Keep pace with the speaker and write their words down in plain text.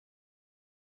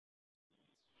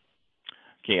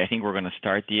Okay, I think we're going to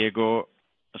start, Diego,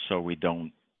 so we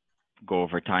don't go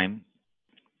over time.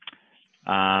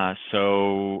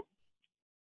 So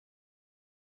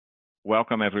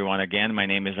welcome everyone again. My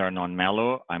name is Arnon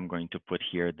Mello. I'm going to put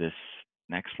here this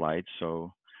next slide.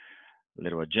 So a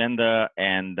little agenda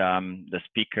and the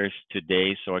speakers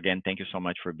today. So again, thank you so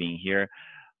much for being here.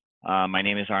 My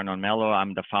name is Arnon Mello.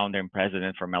 I'm the founder and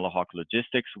president for Mello Hawk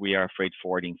Logistics. We are a freight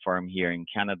forwarding firm here in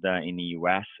Canada, in the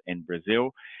US, and Brazil.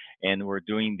 And we're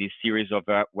doing this series of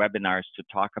webinars to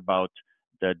talk about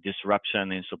the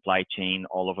disruption in supply chain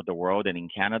all over the world and in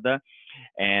Canada.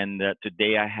 And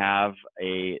today I have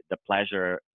the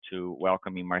pleasure to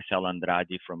welcoming Marcelo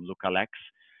Andrade from Lucalex,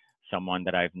 someone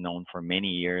that I've known for many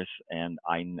years, and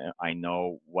I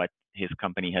know what his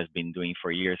company has been doing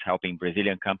for years, helping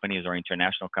Brazilian companies or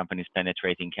international companies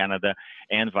penetrating Canada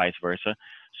and vice versa.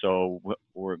 So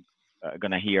we're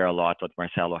going to hear a lot what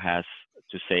Marcelo has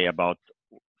to say about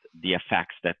the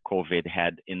effects that COVID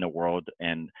had in the world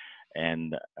and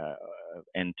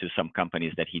to some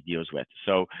companies that he deals with.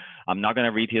 So I'm not going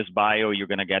to read his bio. You're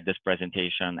going to get this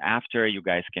presentation after. You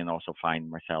guys can also find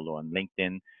Marcelo on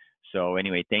LinkedIn. So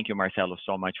anyway, thank you, Marcelo,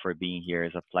 so much for being here.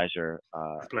 It's a pleasure.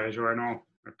 A pleasure, I know.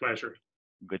 A pleasure.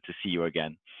 Good to see you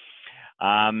again.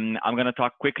 I'm going to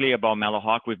talk quickly about Mello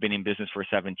Hawk. We've been in business for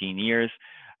 17 years,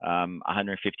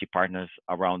 150 partners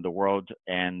around the world,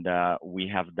 and we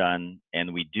have done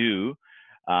and we do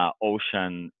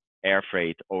ocean air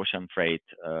freight, ocean freight,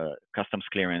 customs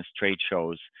clearance, trade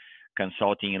shows,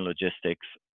 consulting and logistics,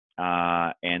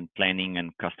 and planning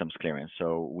and customs clearance.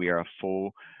 So we are a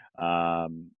full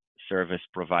service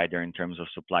provider in terms of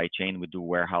supply chain. We do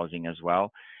warehousing as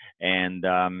well, and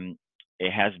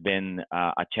it has been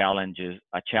a challenge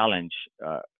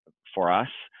for us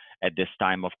at this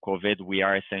time of COVID. We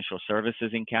are essential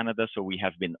services in Canada, so we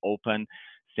have been open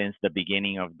since the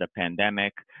beginning of the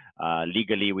pandemic.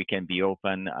 Legally, we can be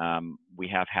open. We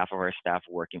have half of our staff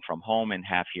working from home and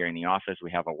half here in the office.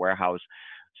 We have a warehouse.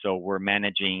 So we're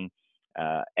managing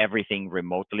everything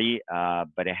remotely,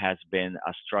 but it has been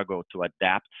a struggle to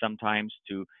adapt sometimes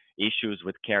to issues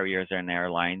with carriers and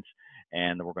airlines.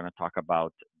 And we're going to talk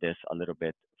about this a little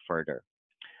bit further.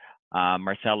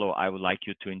 Marcelo, I would like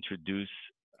you to introduce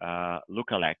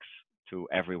Lucalex to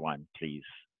everyone, please.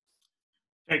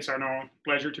 Thanks, Arno.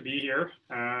 Pleasure to be here.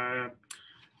 I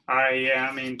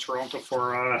am in Toronto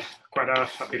for quite a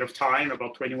bit of time,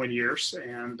 about 21 years.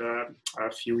 And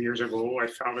a few years ago, I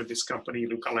founded this company,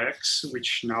 Lucalex,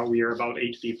 which now we are about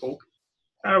 8 people.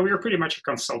 We are pretty much a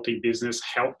consulting business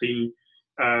helping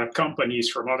companies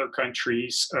from other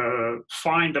countries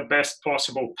find the best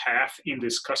possible path in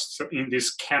this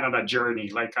Canada journey,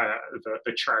 like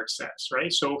the chart says,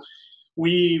 right? So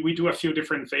we do a few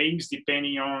different things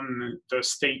depending on the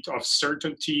state of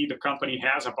certainty the company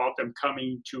has about them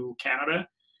coming to Canada,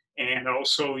 and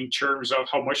also in terms of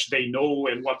how much they know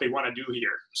and what they want to do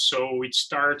here. So it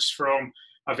starts from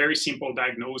a very simple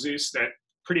diagnosis that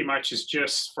pretty much is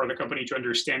just for the company to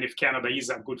understand if Canada is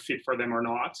a good fit for them or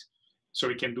not. So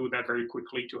we can do that very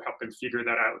quickly to help them figure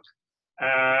that out.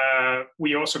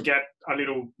 We also get a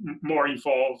little more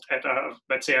involved at,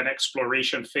 let's say, an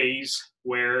exploration phase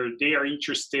where they are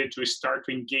interested to start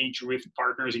to engage with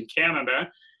partners in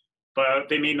Canada, but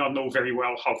they may not know very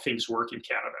well how things work in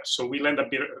Canada. So we lend a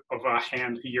bit of a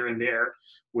hand here and there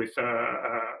with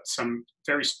some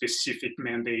very specific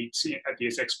mandates at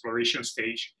this exploration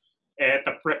stage. At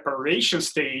the preparation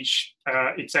stage,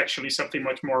 it's actually something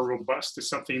much more robust. It's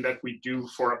something that we do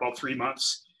for about 3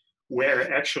 months,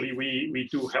 where actually we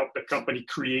do help the company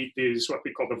create this, what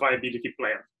we call the viability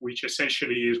plan, which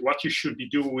essentially is what you should be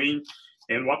doing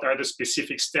and what are the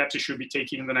specific steps you should be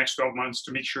taking in the next 12 months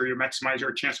to make sure you maximize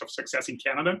your chance of success in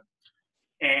Canada.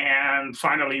 And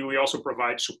finally, we also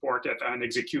provide support at an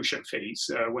execution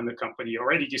phase when the company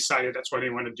already decided that's what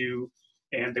they want to do,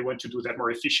 and they want to do that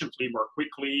more efficiently, more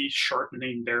quickly,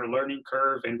 shortening their learning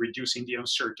curve and reducing the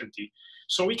uncertainty.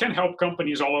 So we can help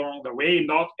companies all along the way.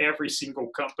 Not every single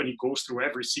company goes through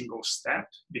every single step,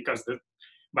 because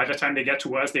by the time they get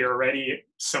to us, they're already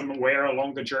somewhere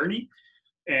along the journey.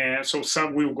 And so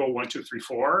some will go 1, 2, 3,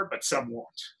 4, but some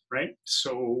won't, right?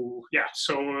 So yeah,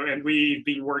 and we've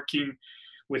been working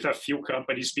with a few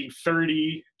companies, being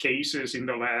 30 cases in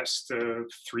the last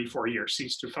 3, 4 years.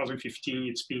 Since 2015,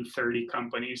 it's been 30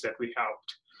 companies that we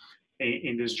helped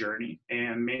in this journey.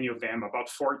 And many of them, about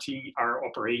 14, are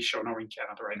operational in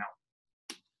Canada right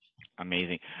now.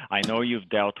 Amazing. I know you've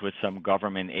dealt with some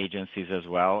government agencies as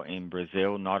well in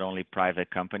Brazil, not only private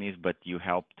companies, but you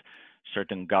helped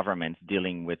certain governments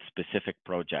dealing with specific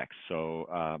projects. So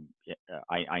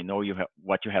I know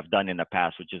what you have done in the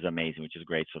past, which is amazing, which is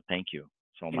great. So thank you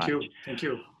so much. Thank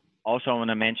you. Also, I want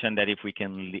to mention that if we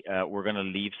can, we're going to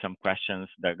leave some questions,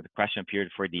 the question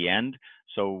period for the end,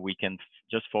 so we can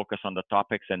just focus on the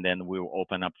topics, and then we'll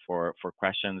open up for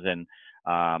questions, and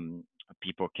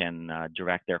people can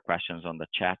direct their questions on the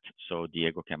chat, so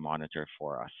Diego can monitor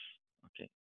for us. Okay.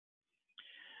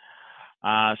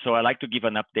 So I'd like to give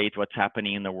an update what's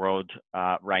happening in the world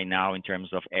right now in terms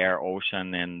of air,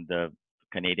 ocean, and the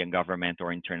Canadian government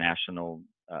or international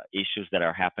issues that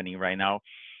are happening right now.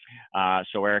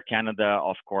 So Air Canada,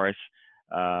 of course,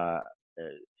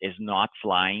 is not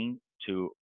flying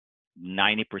to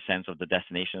 90% of the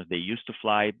destinations they used to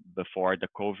fly before the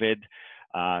COVID.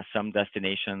 Some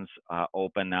destinations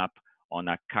open up on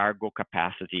a cargo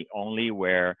capacity only,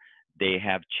 where they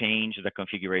have changed the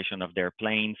configuration of their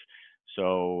planes.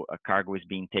 So a cargo is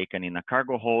being taken in a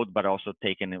cargo hold, but also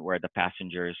taken where the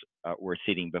passengers were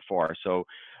sitting before. So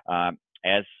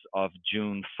as of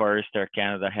June 1st, Air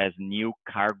Canada has new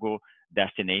cargo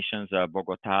destinations,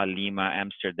 Bogota, Lima,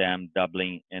 Amsterdam,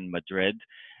 Dublin, and Madrid.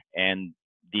 And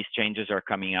these changes are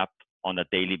coming up on a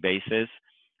daily basis.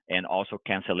 And also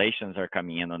cancellations are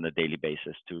coming in on a daily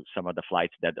basis to some of the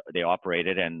flights that they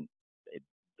operated, and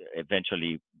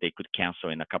eventually they could cancel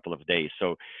in a couple of days.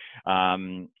 So,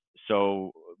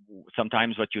 so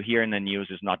sometimes what you hear in the news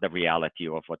is not the reality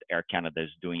of what Air Canada is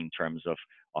doing in terms of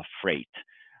freight.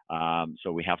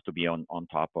 So we have to be on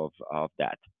top of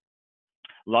that.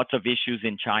 Lots of issues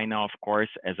in China, of course,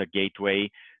 as a gateway,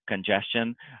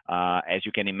 congestion. As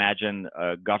you can imagine,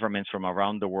 governments from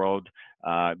around the world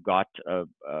got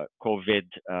COVID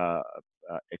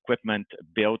equipment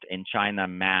built in China,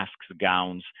 masks,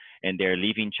 gowns, and they're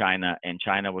leaving China, and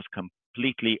China was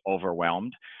completely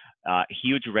overwhelmed.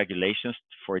 Huge regulations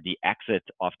for the exit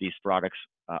of these products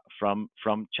from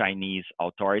Chinese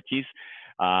authorities.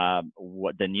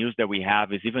 What the news that we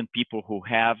have is even people who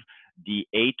have the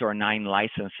 8 or 9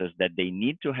 licenses that they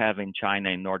need to have in China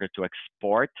in order to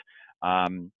export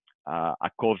a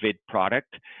COVID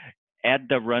product, at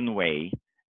the runway,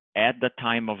 at the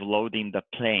time of loading the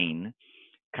plane,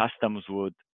 customs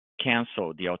would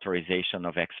cancel the authorization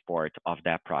of export of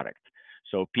that product.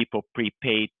 So people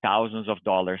prepaid thousands of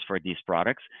dollars for these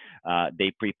products.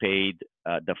 They prepaid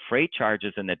the freight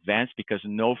charges in advance, because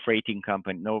no freighting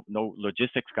company, no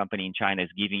logistics company in China is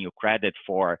giving you credit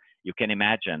for, you can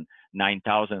imagine,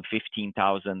 $9,000,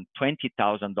 $15,000,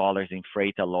 $20,000 in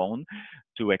freight alone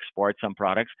to export some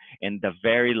products. And the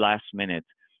very last minute,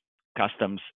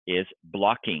 customs is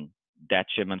blocking that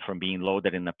shipment from being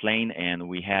loaded in the plane. And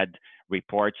we had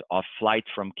reports of flights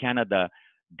from Canada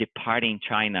departing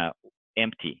China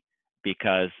empty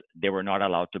because they were not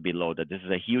allowed to be loaded. This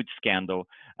is a huge scandal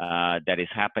that is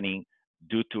happening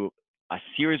due to a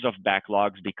series of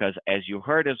backlogs, because as you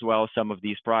heard as well, some of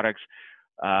these products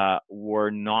were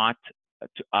not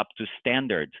up to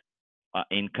standard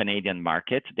in Canadian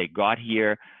markets. They got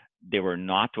here, they were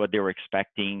not what they were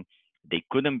expecting. They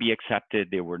couldn't be accepted.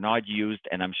 They were not used.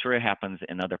 And I'm sure it happens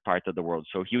in other parts of the world.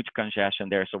 So huge congestion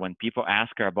there. So when people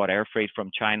ask her about air freight from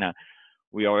China,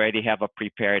 we already have a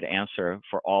prepared answer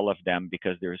for all of them,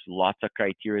 because there's lots of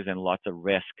criteria and lots of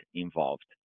risk involved.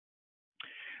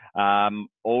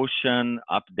 Ocean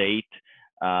update,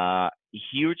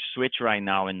 huge switch right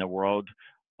now in the world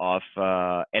of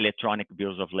electronic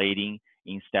bills of lading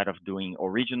instead of doing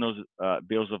original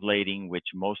bills of lading, which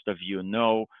most of you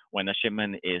know. When a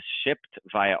shipment is shipped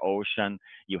via ocean,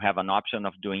 you have an option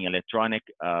of doing electronic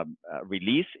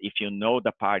release if you know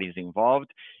the parties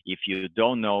involved. If you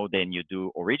don't know, then you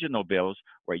do original bills,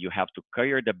 where you have to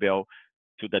courier the bill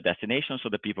to the destination so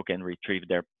that people can retrieve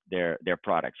their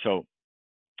product. So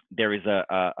there is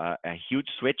a huge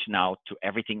switch now to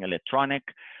everything electronic.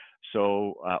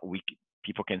 So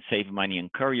people can save money in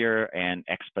courier and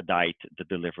expedite the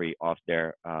delivery of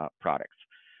their products.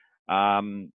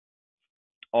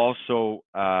 Also,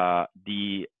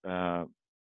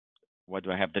 what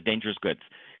do I have? The dangerous goods.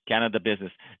 Canada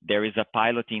Business. There is a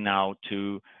piloting now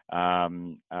to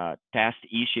test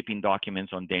e-shipping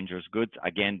documents on dangerous goods.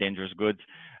 Again, dangerous goods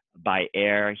by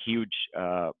air, huge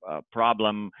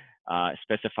problem.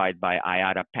 Specified by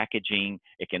IATA packaging.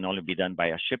 It can only be done by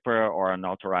a shipper or an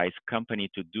authorized company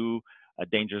to do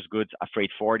dangerous goods. A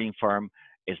freight forwarding firm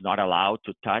is not allowed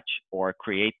to touch or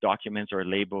create documents or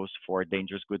labels for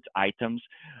dangerous goods items.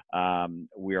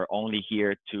 We are only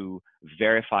here to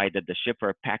verify that the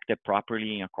shipper packed it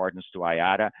properly in accordance to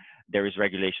IATA. There is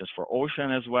regulations for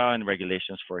ocean as well, and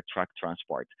regulations for truck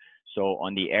transport. So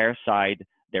on the air side,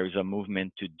 there is a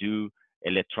movement to do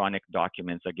electronic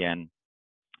documents again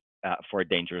for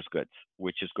dangerous goods,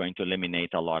 which is going to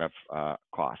eliminate a lot of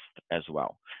cost as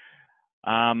well.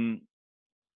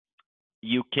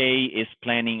 UK is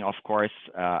planning, of course,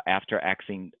 after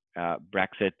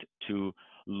Brexit to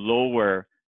lower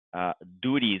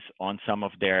duties on some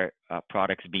of their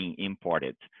products being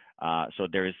imported. So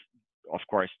there is, of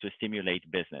course, to stimulate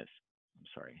business. I'm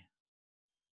sorry.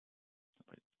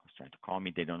 I was trying to call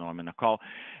me. They don't know I'm in a call.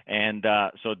 And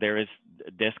so there is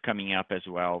this coming up as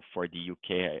well for the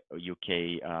UK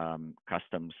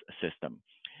customs system.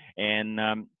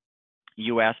 And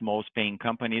U.S. most paying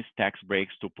companies tax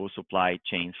breaks to pull supply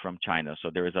chains from China. So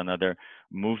there is another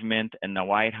movement in the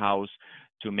White House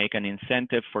to make an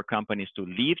incentive for companies to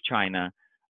leave China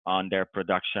on their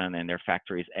production and their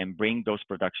factories and bring those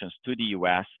productions to the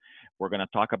U.S. We're going to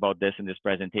talk about this in this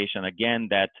presentation again,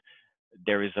 that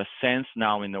there is a sense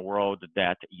now in the world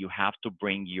that you have to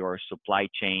bring your supply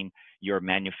chain, your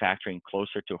manufacturing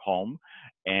closer to home.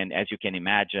 And as you can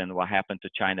imagine, what happened to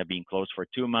China being closed for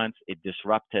 2 months, it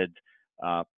disrupted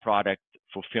product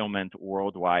fulfillment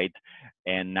worldwide.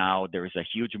 And now there is a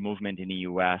huge movement in the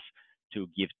US to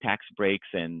give tax breaks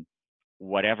and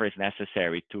whatever is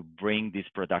necessary to bring these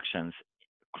productions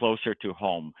closer to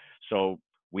home. So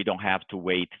we don't have to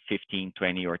wait 15,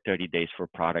 20, or 30 days for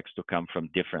products to come from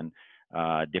different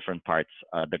parts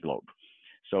of the globe.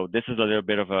 So this is a little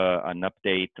bit of an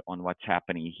update on what's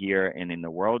happening here and in the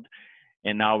world.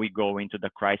 And now we go into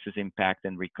the crisis impact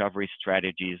and recovery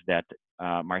strategies that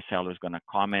Marcelo is going to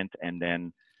comment, and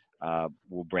then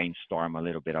we'll brainstorm a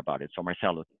little bit about it. So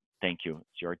Marcelo, thank you.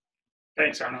 It's your.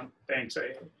 Thanks, Arnold. Thanks.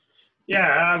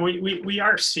 Yeah, we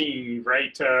are seeing,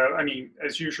 right? I mean,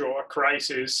 as usual, a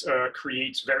crisis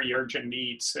creates very urgent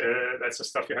needs. That's the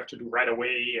stuff you have to do right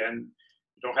away, and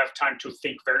you don't have time to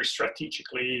think very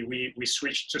strategically. We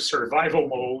switch to survival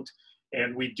mode,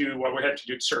 and we do what we have to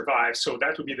do to survive. So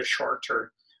that would be the short term.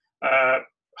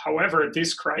 However,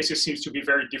 this crisis seems to be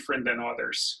very different than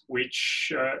others,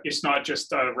 which is not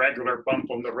just a regular bump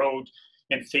on the road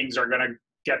and things are going to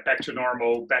get back to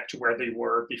normal, back to where they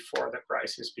were before the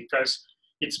crisis, because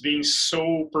it's being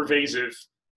so pervasive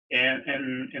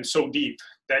and so deep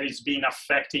that it's been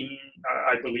affecting,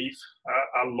 I believe,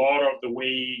 a lot of the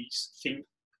ways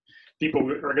people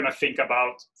are going to think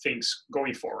about things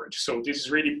going forward. So this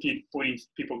is really putting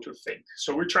people to think.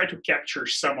 So we try to capture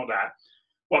some of that.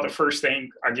 Well, the first thing,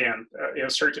 again,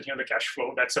 uncertainty on the cash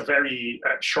flow. That's a very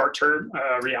short-term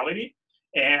reality.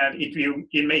 And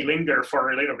it may linger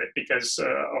for a little bit because,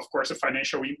 of course, the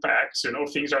financial impacts,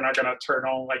 things are not going to turn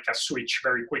on like a switch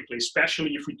very quickly,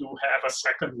 especially if we do have a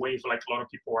second wave like a lot of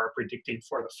people are predicting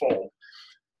for the fall.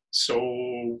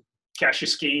 So cash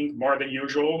is king more than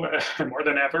usual, more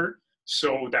than ever.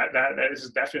 So that is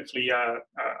definitely a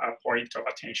point of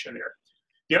attention there.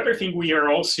 The other thing we are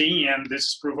all seeing, and this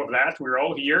is proof of that, we're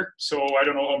all here. So I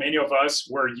don't know how many of us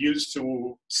were used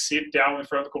to sit down in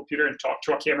front of the computer and talk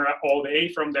to a camera all day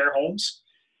from their homes.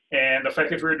 And the fact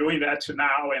that we're doing that to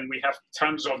now, and we have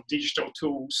tons of digital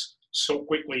tools so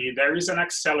quickly, there is an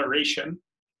acceleration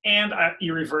and an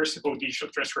irreversible digital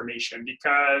transformation,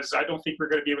 because I don't think we're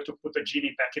going to be able to put the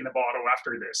genie back in the bottle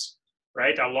after this,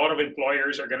 right? A lot of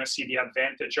employers are going to see the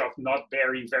advantage of not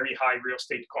bearing very high real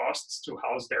estate costs to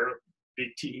house their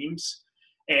big teams.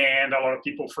 And a lot of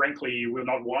people, frankly, will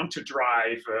not want to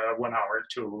drive 1 hour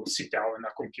to sit down on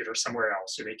a computer somewhere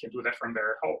else, so they can do that from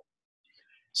their home.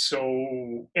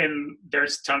 So, and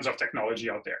there's tons of technology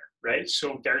out there, right?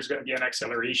 So there's going to be an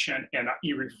acceleration and an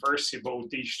irreversible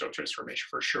digital transformation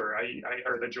for sure. I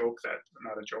heard a joke that,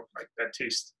 not a joke, like that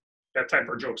type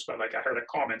of jokes, but like I heard a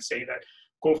comment saying that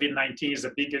COVID-19 is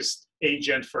the biggest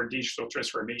agent for digital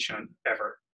transformation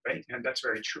ever, right? And that's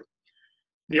very true.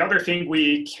 The other thing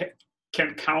we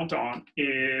can count on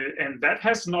is, and that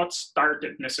has not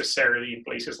started necessarily in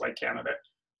places like Canada,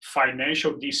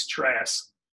 financial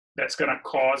distress that's going to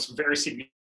cause very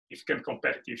significant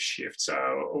competitive shifts.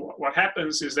 What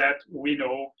happens is that we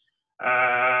know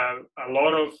a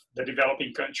lot of the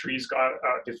developed countries got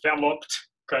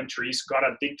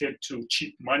addicted to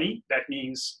cheap money. That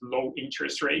means low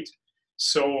interest rate.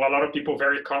 So a lot of people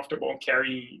very comfortable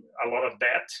carrying a lot of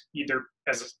debt, either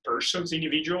as persons,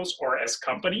 individuals, or as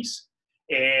companies.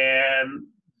 And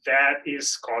that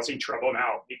is causing trouble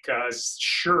now, because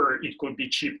sure, it could be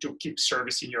cheap to keep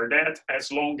servicing your debt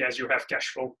as long as you have cash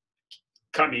flow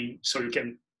coming so you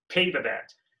can pay the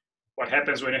debt. What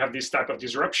happens when you have this type of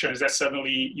disruption is that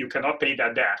suddenly you cannot pay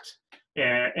that debt.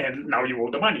 And now you owe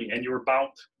the money and you're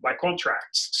bound by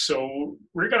contracts. So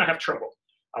we're going to have trouble.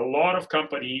 A lot of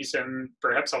companies and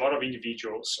perhaps a lot of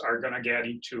individuals are going to get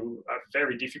into a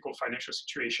very difficult financial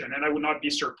situation. And I would not be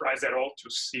surprised at all to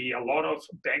see a lot of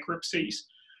bankruptcies,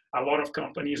 a lot of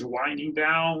companies winding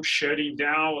down, shutting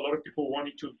down, a lot of people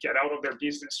wanting to get out of their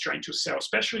business, trying to sell,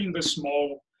 especially in the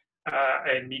small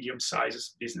and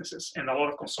medium-sized businesses, and a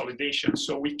lot of consolidation.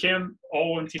 So we can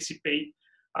all anticipate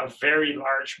a very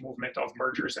large movement of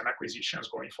mergers and acquisitions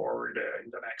going forward in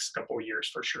the next couple of years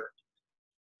for sure.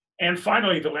 And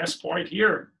finally, the last point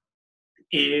here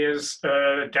is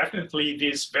definitely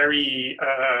this very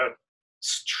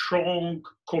strong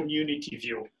community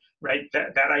view, right?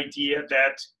 That idea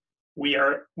that we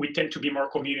tend to be more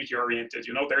community oriented.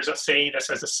 You know, there's a saying that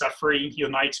says the suffering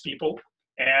unites people.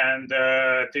 And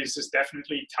this is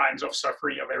definitely times of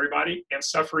suffering of everybody. And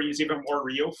suffering is even more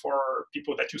real for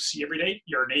people that you see every day,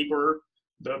 your neighbor,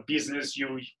 the business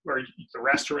or the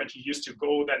restaurant you used to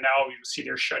go that now you see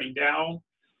they're shutting down,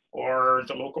 or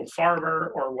the local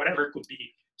farmer, or whatever it could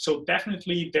be. So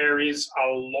definitely there is a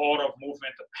lot of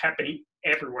movement happening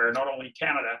everywhere, not only in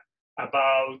Canada,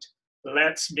 about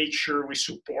let's make sure we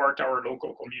support our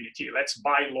local community. Let's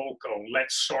buy local,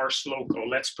 let's source local,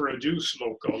 let's produce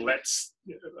local,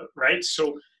 right?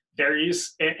 So there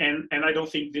is, and I don't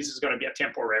think this is gonna be a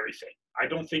temporary thing. I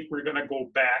don't think we're gonna go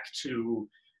back to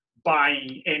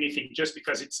buying anything just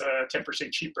because it's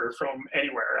 10% cheaper from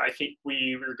anywhere. I think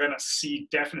we're gonna see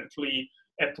definitely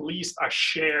at least a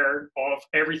share of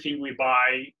everything we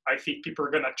buy. I think people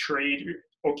are gonna trade,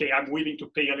 okay, I'm willing to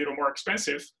pay a little more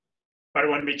expensive, but I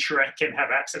want to make sure I can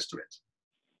have access to it.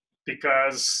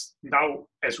 Because now,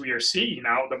 as we are seeing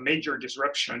now, the major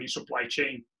disruption in supply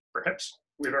chain, perhaps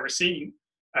we've ever seen,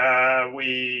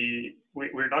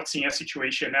 we're not seeing a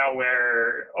situation now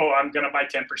where, oh, I'm going to buy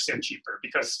 10% cheaper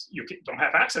because you don't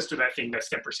have access to that thing that's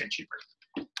 10% cheaper.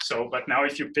 So, but now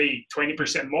if you pay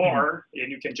 20% more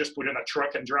and you can just put in a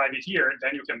truck and drive it here,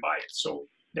 then you can buy it. So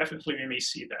definitely we may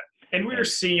see that. And we're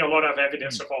seeing a lot of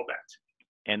evidence of all that.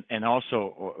 And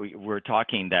also we're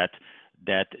talking that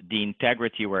the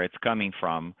integrity where it's coming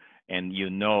from, and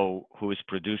you know who is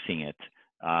producing it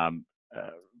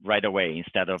right away,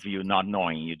 instead of you not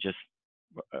knowing. You just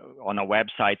on a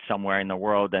website somewhere in the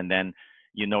world, and then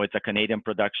you know it's a Canadian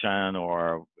production,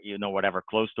 or you know whatever,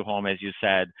 close to home, as you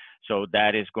said. So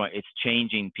that is it's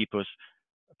changing people's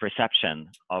perception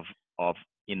of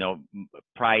you know,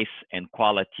 price and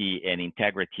quality and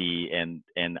integrity, and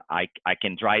I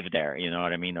can drive there, you know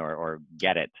what I mean, or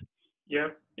get it. Yeah,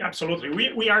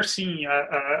 absolutely. We are seeing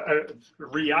a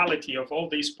reality of all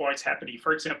these points happening.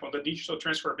 For example, the digital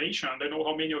transformation. I don't know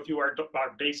how many of you are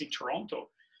based in Toronto,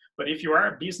 but if you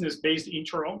are a business based in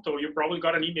Toronto, you probably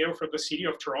got an email from the city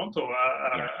of Toronto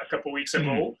a couple of weeks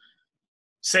ago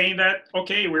saying that,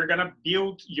 okay, we're gonna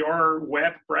build your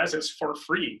web presence for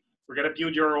free. We're going to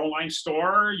build your online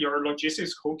store, your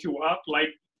logistics, hook you up.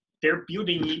 Like they're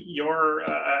building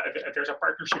there's a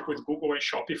partnership with Google and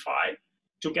Shopify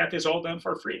to get this all done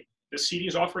for free. The city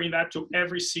is offering that to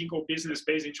every single business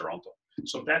based in Toronto.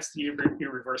 So that's the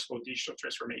irreversible digital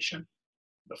transformation.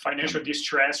 The financial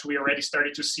distress, we already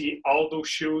started to see all those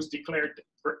shoes declared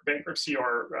bankruptcy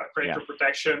or creditor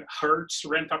protection. Hertz,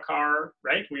 rent a car,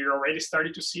 right? We already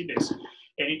started to see this.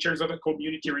 And in terms of the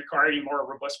community requiring more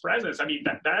robust presence, I mean,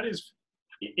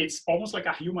 it's almost like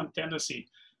a human tendency.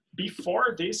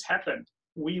 Before this happened,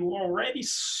 we already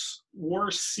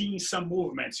were seeing some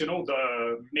movements, you know,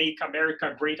 the Make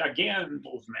America Great Again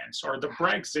movements or the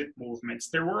Brexit movements.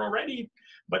 There were already,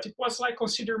 but it was like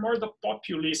considered more the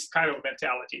populist kind of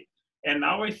mentality. And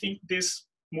now I think this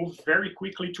moved very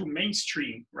quickly to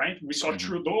mainstream, right? We saw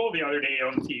Trudeau the other day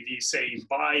on TV saying,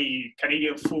 buy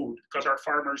Canadian food because our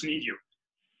farmers need you.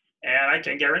 And I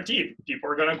can guarantee people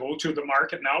are going to go to the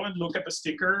market now and look at the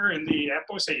sticker and the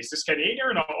apple and say, is this Canadian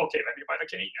or no? Okay, let me buy the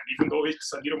Canadian, even though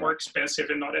it's a little more expensive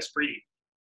and not as pretty.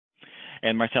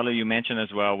 And Marcelo, you mentioned as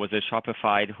well, was it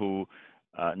Shopify who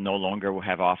no longer will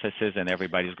have offices and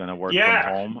everybody's going to work from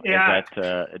home? Yeah, is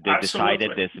that they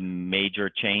decided this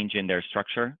major change in their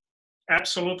structure?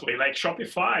 Absolutely. Like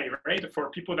Shopify, right?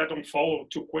 For people that don't follow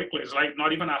too quickly, it's like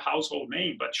not even a household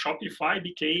name, but Shopify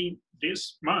became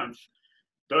this month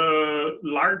the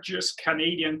largest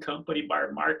Canadian company by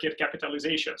market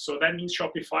capitalization. So that means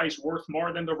Shopify is worth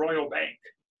more than the Royal Bank,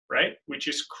 right? Which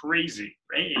is crazy,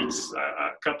 right? It's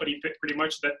a company pretty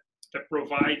much that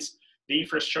provides the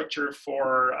infrastructure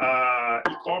for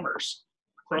e-commerce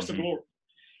across the globe.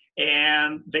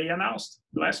 And they announced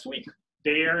last week,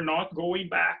 they are not going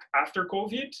back after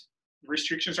COVID.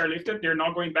 Restrictions are lifted. They're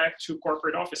not going back to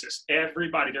corporate offices.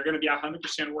 Everybody, they're going to be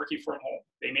 100% working from home.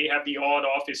 They may have the odd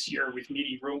office here with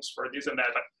meeting rooms for this and that,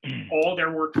 but all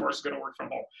their workforce is going to work from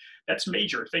home. That's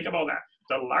major. Think about that.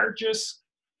 The largest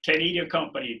Canadian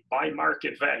company by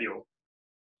market value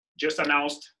just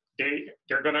announced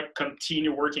they're going to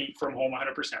continue working from home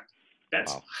 100%.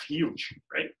 That's huge,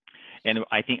 right? And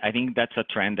I think that's a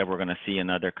trend that we're going to see in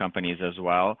other companies as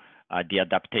well. The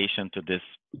adaptation to this.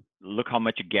 Look how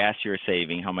much gas you're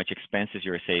saving, how much expenses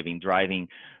you're saving, driving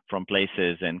from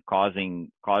places and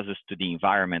causes to the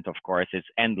environment. Of course, it's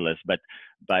endless.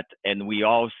 And we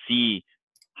all see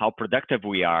how productive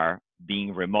we are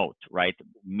being remote, right?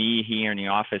 Me here in the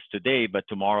office today, but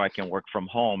tomorrow I can work from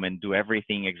home and do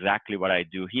everything exactly what I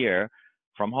do here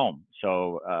from home.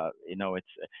 So you know, it's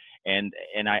and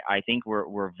I think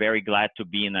we're very glad to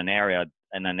be in an era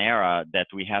that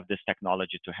we have this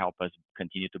technology to help us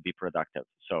continue to be productive.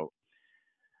 So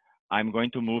I'm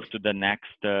going to move to the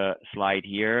next slide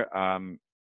here.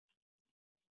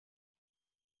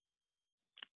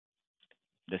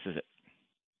 This is it.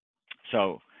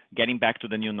 So getting back to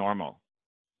the new normal.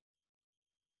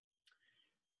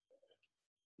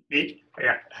 Again,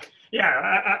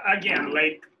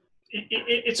 like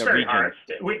it's very hard.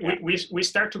 We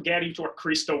start to get into a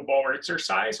crystal ball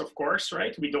exercise, of course,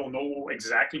 right? We don't know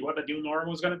exactly what the new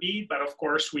normal is going to be, but of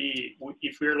course,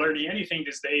 if we're learning anything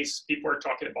these days, people are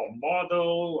talking about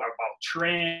model, about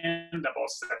trend, about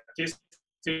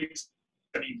statistics.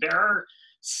 I mean, there are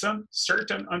some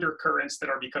certain undercurrents that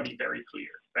are becoming very clear,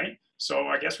 right? So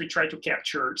I guess we try to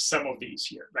capture some of these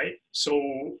here, right?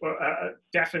 So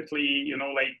definitely, you know,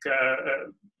 like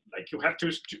you have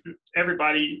to,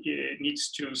 everybody needs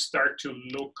to start to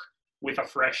look with a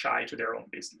fresh eye to their own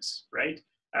business, right?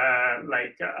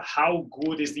 How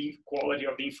good is the quality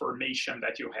of the information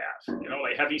that you have? You know,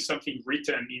 like having something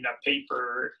written in a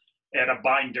paper at a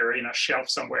binder in a shelf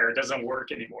somewhere doesn't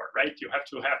work anymore, right? You have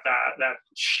to have that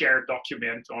shared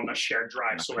document on a shared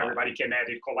drive so everybody can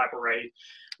edit, collaborate,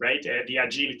 right? The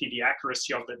agility, the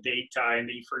accuracy of the data and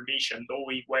the information,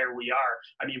 knowing where we are.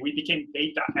 I mean, we became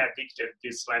data addicted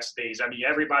these last days. I mean,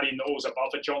 everybody knows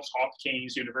about the Johns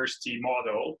Hopkins University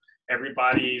model.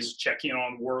 Everybody's checking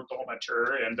on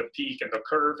worldometer and the peak and the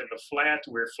curve and the flat.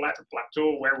 We're flat and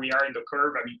plateau, where we are in the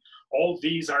curve. I mean, all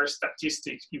these are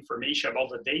statistics information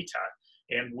about the data.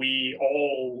 And we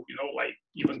all, you know, like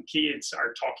even kids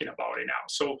are talking about it now.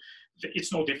 So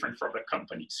it's no different from the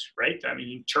companies, right? I mean,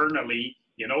 internally,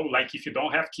 you know, like if you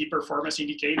don't have key performance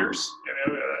indicators,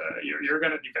 you're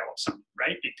going to develop some,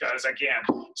 right? Because again,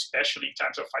 especially in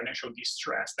times of financial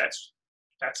distress, that's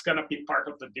going to be part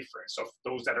of the difference of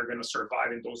those that are going to survive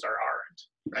and those that aren't,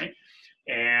 right?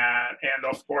 And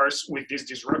of course, with these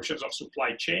disruptions of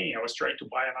supply chain, I was trying to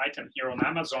buy an item here on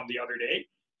Amazon the other day,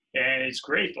 and it's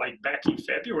great. Like back in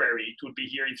February, it would be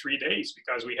here in 3 days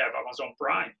because we have Amazon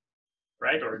Prime,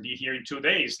 right? Or be here in 2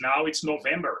 days. Now it's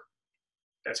November.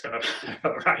 That's gonna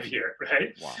arrive here,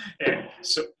 right? Wow. And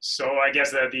so I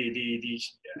guess that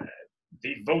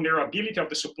the vulnerability of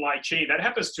the supply chain, that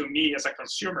happens to me as a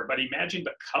consumer, but imagine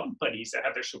the companies that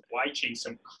have their supply chain,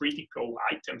 some critical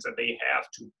items that they have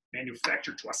to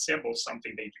manufacture, to assemble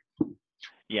something they do.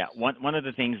 Yeah, one of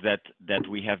the things that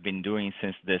we have been doing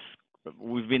since this,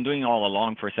 we've been doing all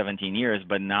along for 17 years,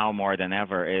 but now more than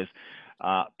ever is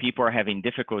people are having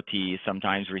difficulty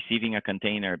sometimes receiving a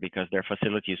container because their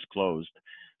facility is closed.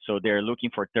 So they're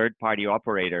looking for third-party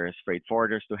operators, freight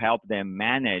forwarders, to help them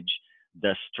manage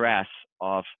the stress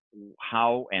of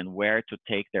how and where to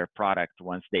take their product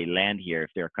once they land here if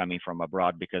they're coming from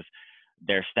abroad, because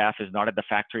their staff is not at the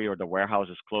factory or the warehouse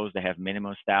is closed. They have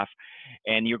minimum staff.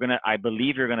 And I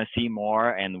believe you're gonna see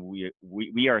more, and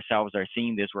we ourselves are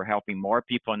seeing this. We're helping more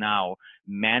people now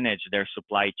manage their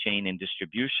supply chain and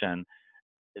distribution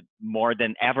more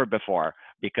than ever before,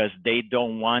 because they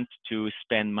don't want to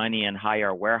spend money and hire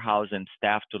a warehouse and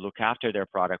staff to look after their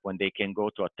product when they can go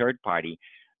to a third party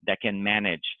that can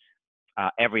manage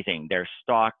everything, their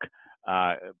stock,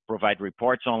 provide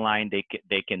reports online.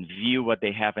 They can view what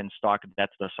they have in stock.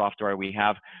 That's the software we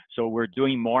have. So we're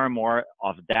doing more and more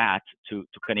of that to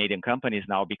Canadian companies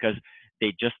now, because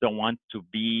they just don't want to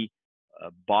be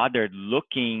bothered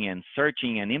looking and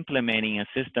searching and implementing a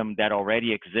system that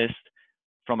already exists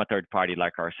from a third party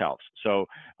like ourselves. So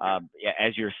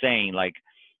as you're saying, like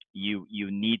you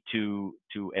need to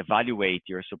evaluate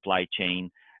your supply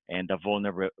chain and the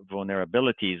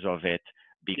vulnerabilities of it,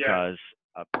 because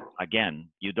again,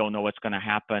 you don't know what's going to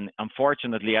happen.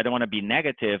 Unfortunately, I don't want to be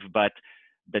negative, but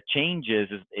the changes,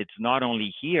 it's not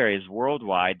only here, is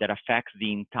worldwide, that affects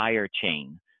the entire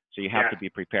chain. So you have to be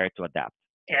prepared to adapt.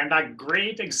 And a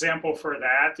great example for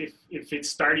that, if it's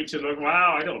starting to look,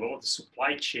 wow, I don't know, the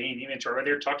supply chain inventory,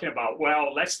 they're talking about,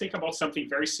 well, let's think about something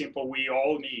very simple we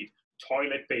all need,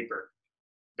 toilet paper.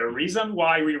 The reason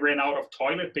why we ran out of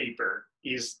toilet paper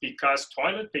is because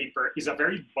toilet paper is a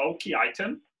very bulky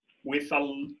item with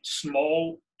a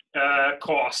small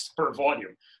cost per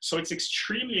volume. So it's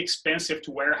extremely expensive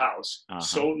to warehouse. Uh-huh.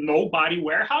 So nobody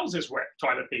warehouses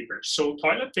toilet paper. So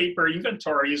toilet paper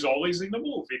inventory is always in the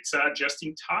move. It's a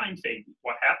just-in-time thing.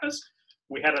 What happens?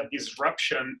 We had a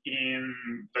disruption in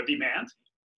the demand.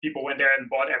 People went there and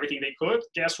bought everything they could.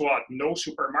 Guess what? No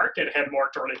supermarket had more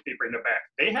toilet paper in the back.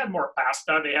 They had more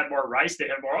pasta, they had more rice, they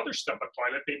had more other stuff, but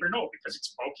toilet paper, no, because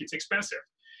it's bulky, it's expensive.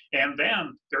 And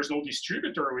then there's no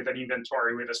distributor with an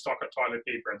inventory with a stock of toilet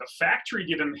paper. The factory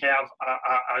didn't have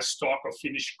a stock of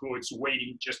finished goods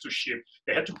waiting just to ship.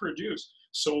 They had to produce.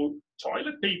 So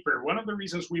toilet paper, one of the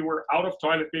reasons we were out of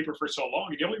toilet paper for so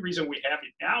long, the only reason we have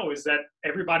it now is that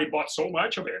everybody bought so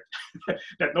much of it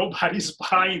that nobody's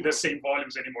buying the same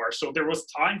volumes anymore. So there was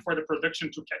time for the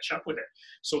production to catch up with it.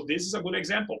 So this is a good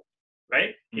example,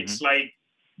 right? Mm-hmm. It's like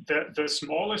the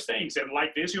smallest things. And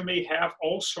like this, you may have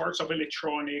all sorts of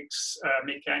electronics,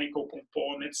 mechanical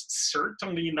components,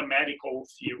 certainly in the medical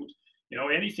field. You know,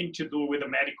 anything to do with the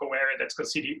medical area that's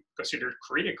considered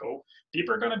critical,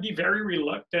 people are going to be very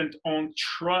reluctant on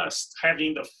trust,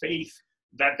 having the faith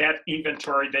that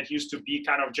inventory that used to be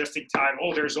kind of just in time,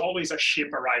 oh, there's always a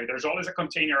ship arriving, there's always a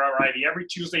container arriving every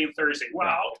Tuesday and Thursday.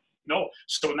 Wow, no.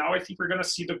 So now I think we're going to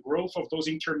see the growth of those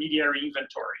intermediary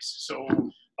inventories. So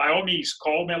by all means,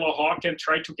 call Mellow Hawk and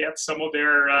try to get some of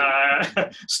their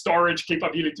storage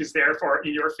capabilities there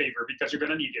in your favor, because you're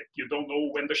going to need it. You don't know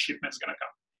when the shipment's going to come.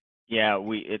 Yeah,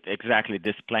 exactly.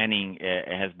 This planning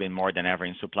has been more than ever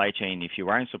in supply chain. If you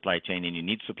are in supply chain and you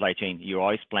need supply chain, you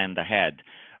always planned ahead.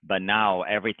 But now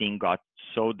everything got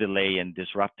so delayed and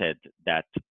disrupted that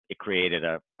it created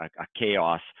a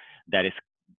chaos that is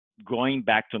going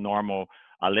back to normal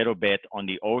a little bit on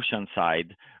the ocean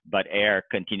side, but air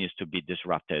continues to be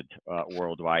disrupted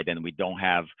worldwide, and we don't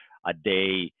have a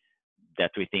day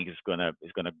that we think is gonna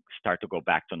start to go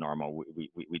back to normal.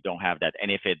 We don't have that,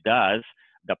 and if it does,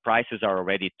 the prices are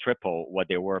already triple what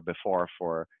they were before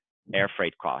for air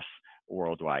freight costs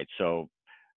worldwide. So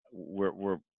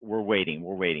we're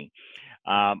waiting.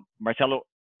 Marcelo,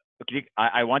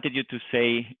 I wanted you to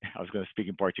say, I was going to speak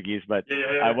in Portuguese, but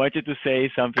I want you to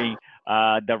say something,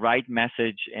 the right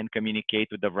message and communicate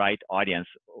with the right audience.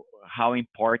 How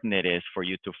important it is for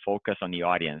you to focus on the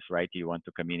audience, right? You want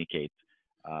to communicate.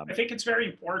 I think it's very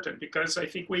important, because I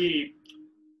think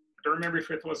I don't remember if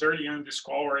it was early on this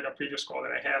call or in a previous call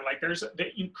that I had, like there's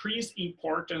the increased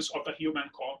importance of the human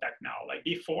contact now. Like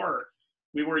before,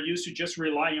 we were used to just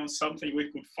rely on something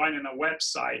we could find in a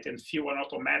website and fill an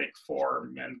automatic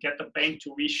form and get the bank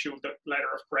to issue the letter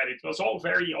of credit. It was all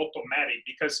very automatic,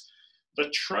 because the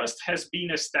trust has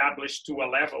been established to a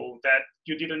level that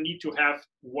you didn't need to have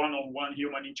one-on-one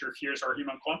human interference or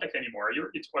human contact anymore.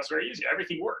 It was very easy.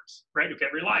 Everything works, right? You can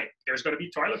rely. There's going to be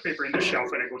toilet paper in the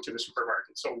shelf when I go to the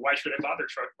supermarket. So why should I bother?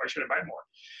 Why should I buy more?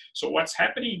 So what's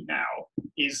happening now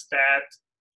is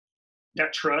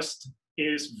that trust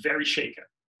is very shaken.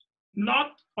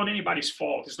 Not on anybody's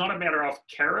fault. It's not a matter of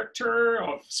character,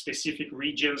 of specific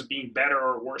regions being better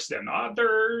or worse than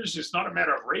others. It's not a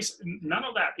matter of race. None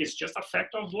of that. It's just a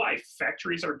fact of life.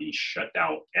 Factories are being shut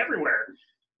down everywhere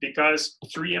because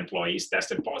 3 employees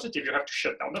tested positive. You have to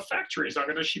shut down the factory. It's not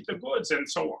going to ship the goods and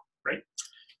so on, right?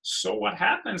 So what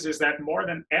happens is that more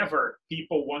than ever,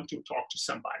 people want to talk to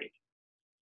somebody.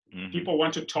 Mm-hmm. People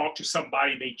want to talk to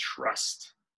somebody they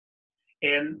trust.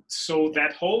 And so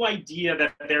that whole idea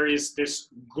that there is this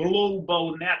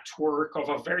global network of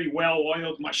a very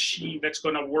well-oiled machine that's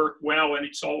going to work well and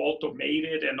it's all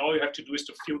automated and all you have to do is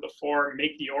to fill the form,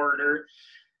 make the order,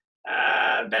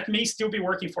 that may still be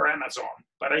working for Amazon.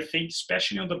 But I think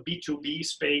especially on the B2B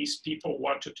space, people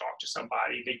want to talk to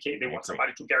somebody. They want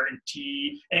somebody to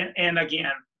guarantee. And again,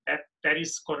 that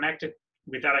is connected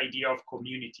with that idea of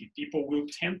community. People will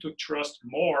tend to trust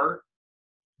more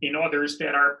in others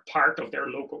that are part of their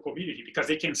local community because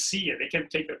they can see it. They can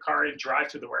take the car and drive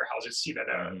to the warehouse and see that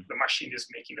the machine is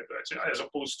making the goods, as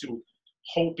opposed to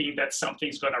hoping that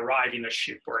something's going to arrive in a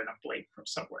ship or in a plane from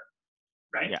somewhere,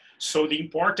 right? Yeah. So the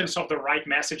importance of the right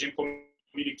message and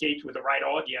communicate with the right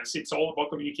audience, it's all about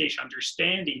communication,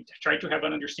 understanding, try to have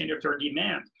an understanding of your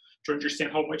demand, to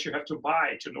understand how much you have to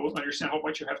buy, to understand how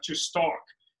much you have to stock,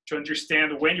 to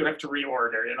understand when you have to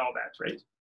reorder and all that, right?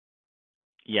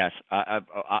 Yes,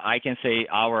 I can say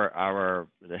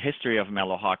the history of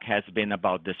Mellow Hawk has been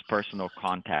about this personal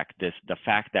contact, the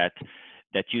fact that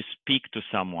you speak to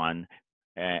someone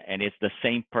and it's the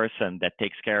same person that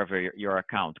takes care of your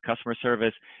account. Customer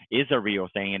service is a real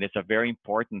thing, and it's a very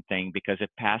important thing because it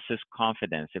passes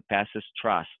confidence, it passes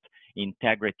trust,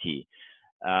 integrity.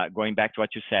 Going back to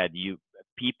what you said,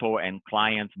 people and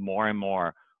clients more and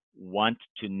more want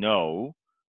to know,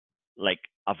 like,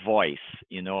 a voice,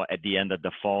 at the end of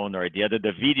the phone or at the end of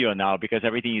the video now, because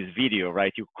everything is video,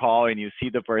 right? You call and you see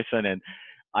the person. And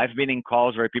I've been in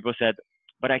calls where people said,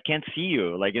 but I can't see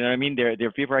you. Like, you know what I mean?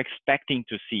 There people are expecting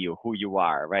to see you, who you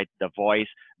are, right? The voice,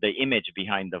 the image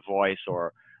behind the voice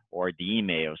or the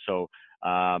email. So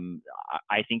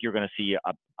I think you're going to see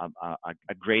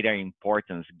a greater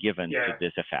importance given to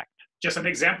this effect. Just an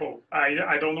example.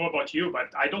 I don't know about you,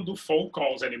 but I don't do phone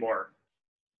calls anymore.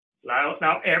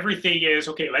 Now everything is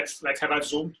okay. Let's have a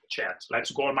Zoom chat.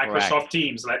 Let's go on Microsoft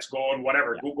Teams. Let's go on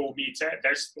whatever Google Meets.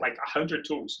 There's like 100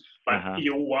 tools, but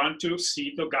you want to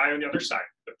see the guy on the other side,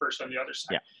 the person on the other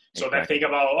side. So that thing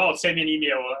about send me an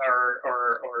email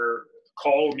or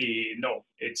call me. No,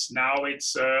 it's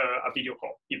a video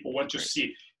call. People want to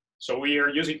see. So we are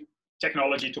using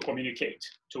technology to communicate,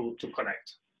 to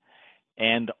connect.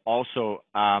 And also,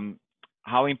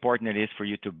 how important it is for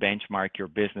you to benchmark your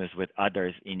business with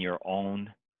others in your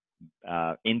own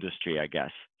industry, I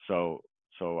guess. So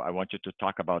I want you to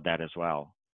talk about that as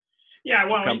well. Yeah,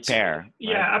 well, compare.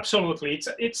 Absolutely.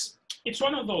 It's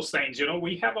one of those things.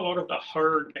 We have a lot of the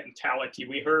herd mentality.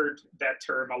 We heard that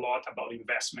term a lot about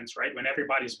investments, right? When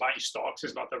everybody's buying stocks,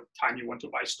 it's not the time you want to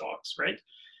buy stocks, right?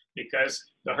 Because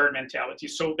the herd mentality.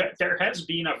 So there has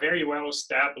been a very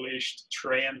well-established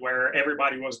trend where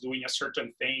everybody was doing a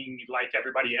certain thing like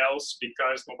everybody else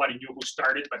because nobody knew who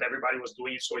started, but everybody was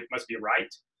doing it, so it must be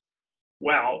right.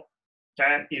 Well,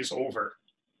 that is over,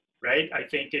 right? I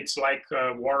think it's like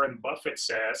Warren Buffett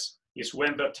says, is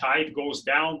when the tide goes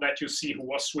down that you see who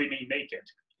was swimming naked,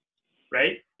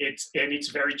 right? It's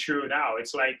very true now.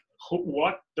 It's like,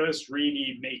 what does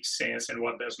really make sense and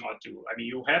what does not do? I mean,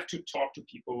 you have to talk to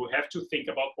people. You have to think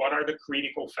about what are the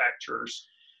critical factors,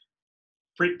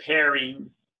 preparing,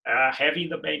 having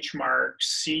the benchmark,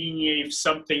 seeing if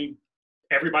something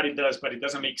everybody does, but it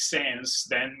doesn't make sense,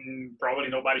 then probably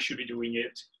nobody should be doing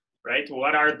it, right?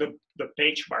 What are the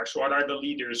benchmarks? What are the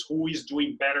leaders? Who is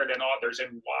doing better than others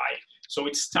and why? So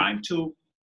it's time to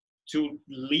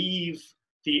leave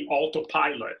the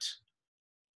autopilot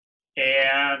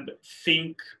and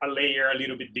think a layer a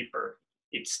little bit deeper.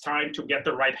 It's time to get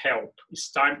the right help.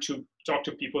 It's time to talk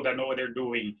to people that know what they're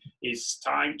doing. It's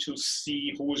time to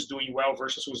see who's doing well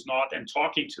versus who's not and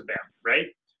talking to them, right?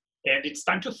 And it's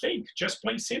time to think, just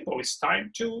plain simple. It's time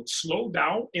to slow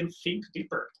down and think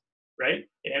deeper, right?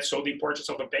 And so the importance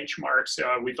of the benchmarks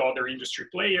with other industry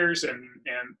players and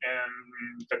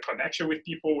the connection with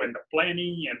people and the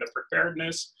planning and the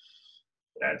preparedness,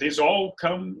 these all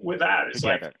come with that. It's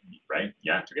together. Like, right?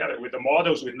 Yeah, together with the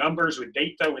models, with numbers, with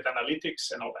data, with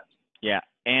analytics and all that. Yeah,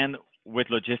 and with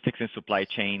logistics and supply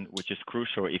chain, which is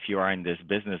crucial if you are in this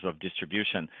business of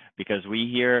distribution, because we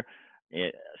hear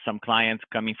some clients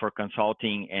coming for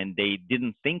consulting and they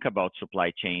didn't think about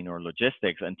supply chain or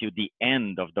logistics until the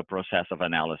end of the process of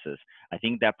analysis. I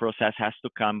think that process has to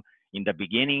come in the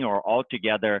beginning or all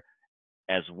together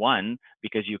as one,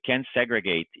 because you can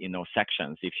segregate,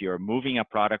 sections. If you're moving a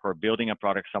product or building a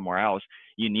product somewhere else,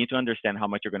 you need to understand how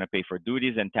much you're going to pay for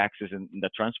duties and taxes and the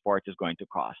transport is going to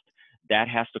cost. That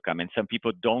has to come. And some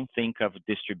people don't think of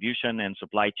distribution and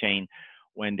supply chain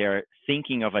when they're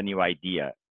thinking of a new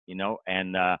idea,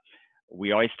 and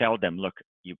we always tell them, look,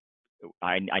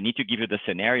 I need to give you the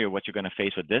scenario, what you're going to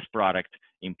face with this product,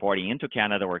 importing into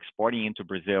Canada or exporting into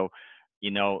Brazil.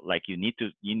 Like you need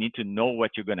to know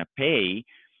what you're going to pay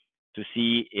to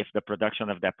see if the production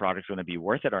of that product is going to be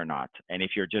worth it or not. And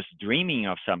if you're just dreaming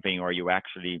of something or you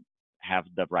actually have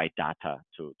the right data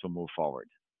to move forward.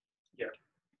 Yeah,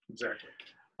 exactly.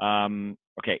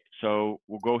 Okay, so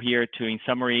we'll go here to, in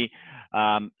summary,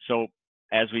 so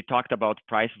as we talked about,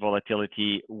 price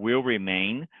volatility will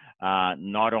remain,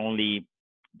 not only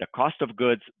the cost of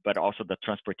goods, but also the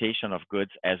transportation of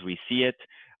goods as we see it.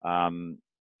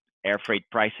 Air freight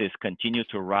prices continue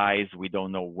to rise. We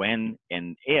don't know when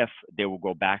and if they will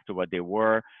go back to what they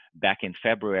were back in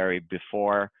February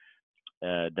before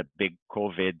the big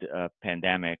COVID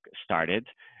pandemic started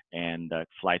and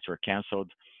flights were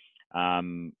canceled.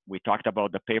 We talked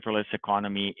about the paperless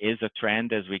economy is a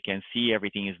trend. As we can see,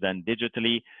 everything is done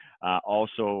digitally.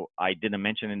 Also, I didn't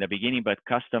mention in the beginning, but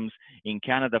customs in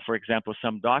Canada, for example,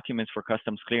 some documents for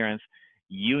customs clearance,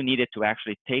 you needed to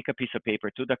actually take a piece of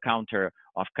paper to the counter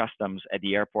of customs at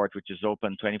the airport, which is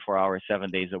open 24 hours,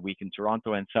 7 days a week in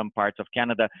Toronto and some parts of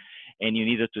Canada. And you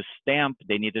needed to stamp,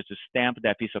 they needed to stamp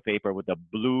that piece of paper with a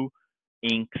blue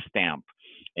ink stamp.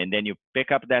 And then you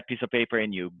pick up that piece of paper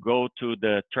and you go to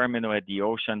the terminal at the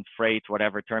ocean freight,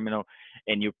 whatever terminal,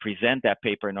 and you present that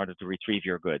paper in order to retrieve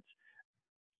your goods.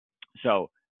 So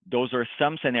those are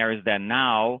some scenarios that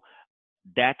now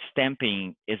that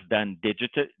stamping is done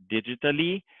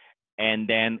digitally, and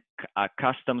then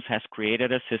customs has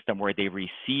created a system where they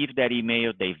receive that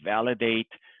email, they validate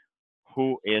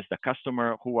who is the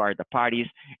customer, who are the parties,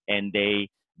 and they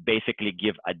basically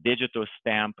give a digital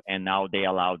stamp, and now they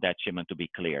allow that shipment to be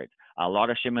cleared. A lot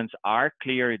of shipments are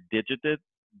cleared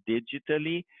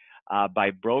digitally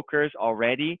by brokers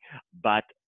already, but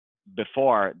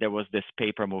before there was this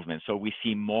paper movement. So we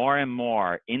see more and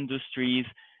more industries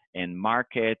and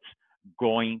markets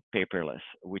going paperless,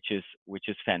 which is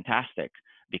fantastic,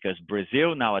 because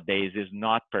Brazil nowadays is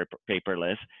not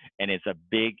paperless, and it's a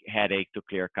big headache to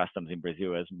clear customs in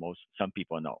Brazil, as some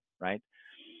people know, right?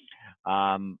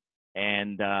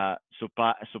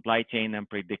 Supply chain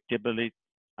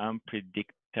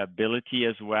unpredictability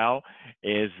as well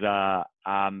is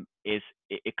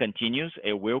it continues.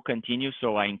 It will continue.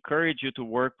 So I encourage you to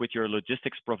work with your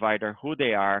logistics provider, who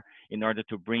they are, in order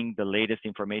to bring the latest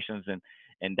information.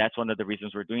 And that's one of the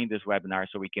reasons we're doing this webinar,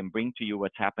 so we can bring to you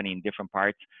what's happening in different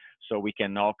parts, so we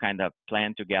can all kind of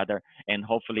plan together, and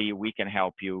hopefully we can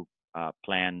help you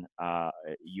plan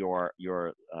your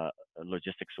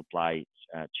logistics supply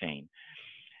chain.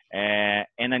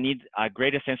 And I need a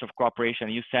greater sense of cooperation.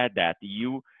 You said that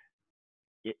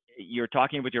you're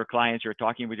talking with your clients, you're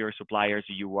talking with your suppliers,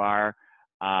 you are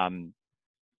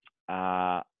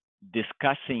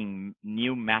discussing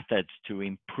new methods to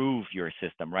improve your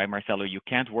system, right, Marcelo? You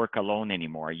can't work alone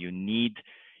anymore. You need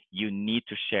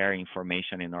to share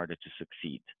information in order to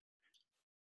succeed.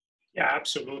 Yeah,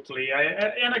 absolutely.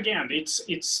 And again,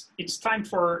 it's time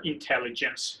for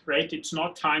intelligence, right? It's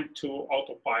not time to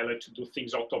autopilot, to do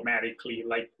things automatically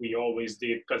like we always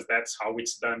did, because that's how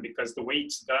it's done. Because the way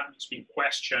it's done, it's being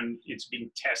questioned, it's being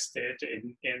tested,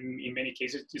 and in many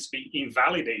cases, it's being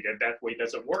invalidated. That way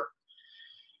doesn't work.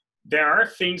 There are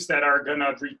things that are going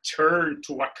to return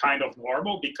to a kind of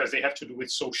normal, because they have to do with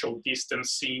social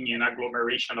distancing and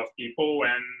agglomeration of people.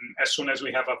 And as soon as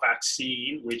we have a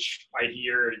vaccine, which I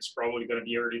hear it's probably going to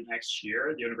be early next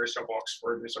year, the University of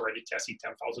Oxford is already testing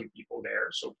 10,000 people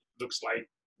there. So it looks like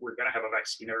we're going to have a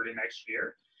vaccine early next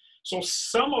year. So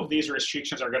some of these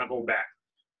restrictions are going to go back.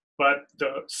 But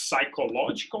the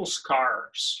psychological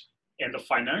scars and the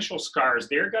financial scars,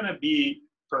 they're going to be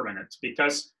permanent,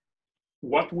 because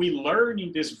what we learn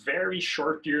in this very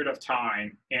short period of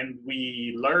time, and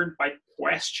we learn by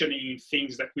questioning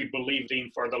things that we believed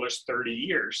in for the last 30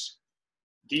 years,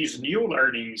 these new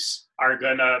learnings are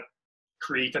gonna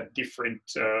create a different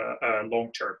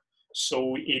long term.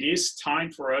 So it is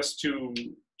time for us to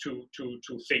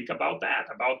think about that,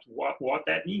 about what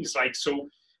that means. Like,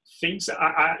 so things,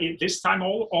 this time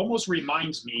almost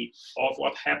reminds me of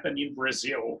what happened in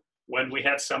Brazil when we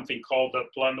had something called the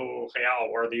Plano Real,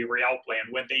 or the Real Plan,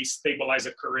 when they stabilized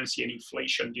the currency and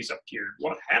inflation disappeared.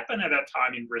 What happened at that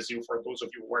time in Brazil, for those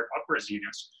of you who are not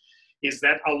Brazilians, is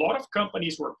that a lot of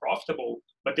companies were profitable,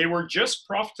 but they were just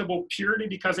profitable purely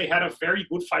because they had a very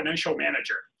good financial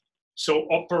manager. So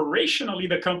operationally,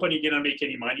 the company didn't make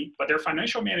any money, but their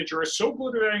financial manager was so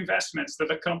good at their investments that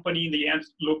the company in the end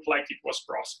looked like it was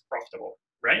profitable,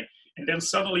 right? And then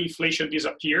suddenly inflation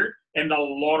disappeared, and a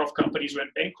lot of companies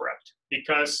went bankrupt,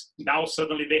 because now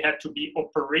suddenly they had to be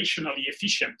operationally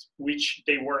efficient, which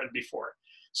they weren't before.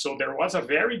 So there was a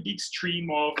very big stream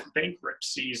of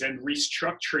bankruptcies and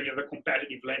restructuring of the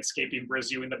competitive landscape in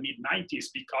Brazil in the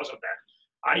mid-90s because of that.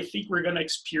 I think we're going to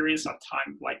experience a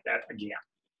time like that again,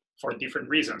 for different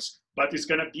reasons. But it's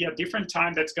going to be a different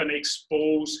time that's going to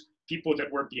expose people that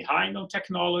were behind on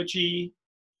technology.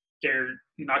 They're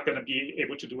not going to be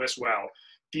able to do as well.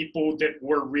 People that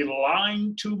were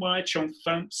relying too much on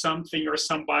something or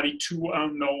somebody too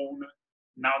unknown,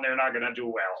 now they're not going to do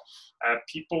well.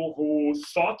 People who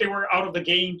thought they were out of the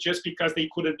game just because they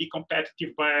couldn't be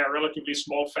competitive by a relatively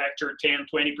small factor, 10,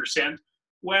 20%,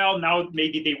 well, now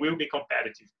maybe they will be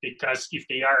competitive, because if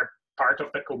they are part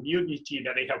of the community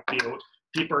that they have built,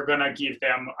 people are going to give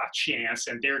them a chance,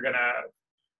 and they're going to,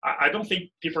 I don't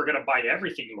think people are going to buy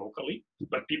everything locally,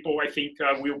 but people, I think,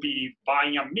 will be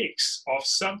buying a mix of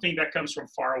something that comes from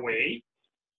far away,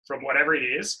 from whatever it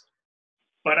is.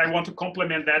 But I want to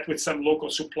complement that with some local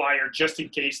supplier, just in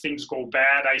case things go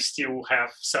bad, I still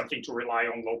have something to rely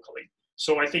on locally.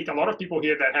 So I think a lot of people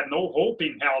here that had no hope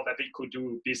in hell that they could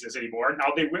do business anymore,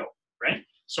 now they will, right?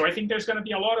 So I think there's going to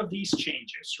be a lot of these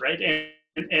changes, right?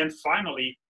 And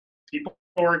finally, people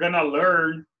are going to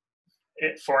learn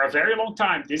for a very long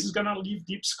time. This is going to leave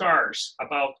deep scars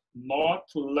about not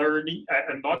learning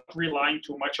and not relying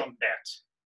too much on debt.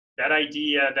 That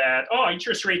idea that, oh,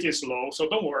 interest rate is low, so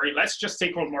don't worry, let's just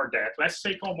take on more debt. Let's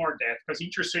take on more debt because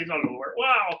interest rates are lower.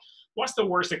 Wow, what's the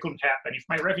worst that could happen? If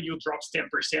my revenue drops 10%,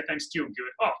 I'm still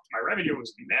good. Oh, my revenue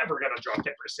is never going to drop 10%.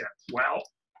 Well,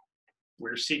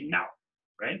 we're seeing now,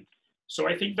 right? So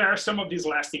I think there are some of these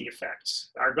lasting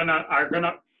effects are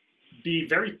gonna be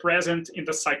very present in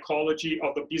the psychology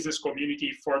of the business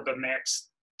community for the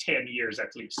next 10 years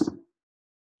at least.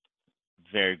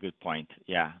 Very good point.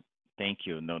 Yeah, thank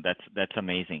you. No, that's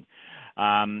amazing.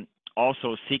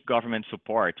 Also, seek government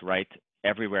support, right?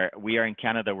 Everywhere. We are in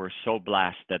Canada. We're so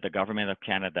blessed that the government of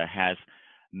Canada has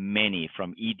many,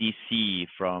 from EDC,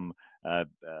 from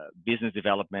business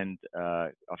development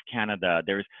of Canada.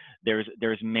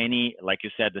 There's many, like you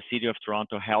said, the city of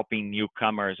Toronto helping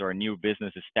newcomers or new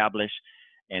business establish,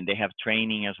 and they have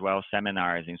training as well,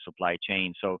 seminars in supply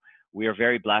chain. So we are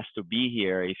very blessed to be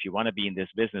here. If you want to be in this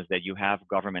business, that you have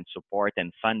government support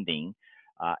and funding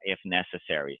if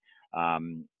necessary.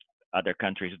 Other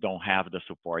countries don't have the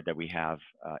support that we have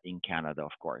in Canada,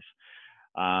 of course.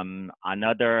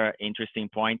 Another interesting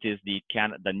point is the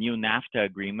new NAFTA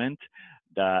agreement,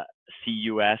 the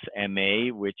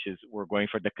CUSMA, which is, we're going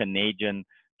for the Canadian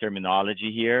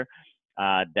terminology here,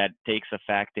 that takes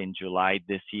effect in July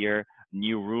this year.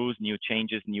 New rules, new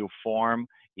changes, new form.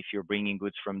 If you're bringing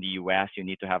goods from the US, you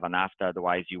need to have a NAFTA,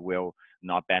 otherwise you will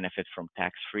not benefit from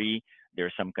tax-free. There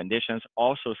are some conditions.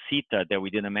 Also CETA that we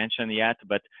didn't mention yet,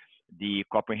 but the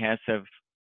Comprehensive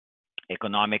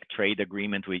Economic Trade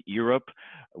Agreement with Europe,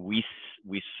 we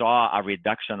saw a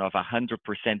reduction of 100%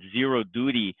 zero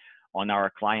duty on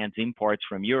our clients' imports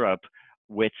from Europe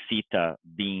with CETA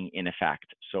being in effect.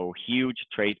 So huge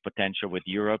trade potential with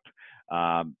Europe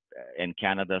and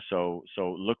Canada. So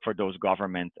look for those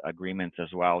government agreements as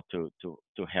well to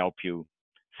help you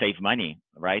save money,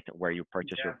 right, where you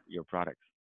purchase your products.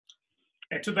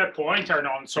 And to that point,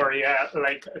 Arnon, sorry,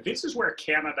 like this is where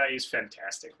Canada is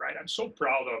fantastic, right? I'm so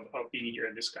proud of being here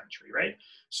in this country, right?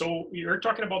 So you're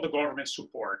talking about the government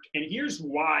support, and here's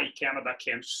why Canada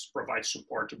can provide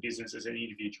support to businesses and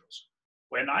individuals.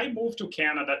 When I moved to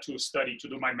Canada to study, to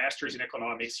do my master's in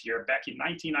economics here back in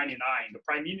 1999, the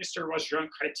Prime Minister was Jean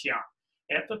Chrétien.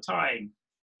 At the time,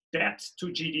 debt to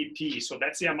GDP, so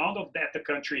that's the amount of debt the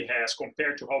country has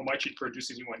compared to how much it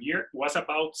produces in 1 year, was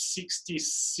about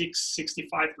 66,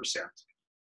 65%.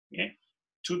 Okay?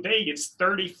 Today, it's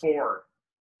 34.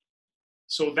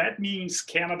 So that means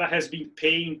Canada has been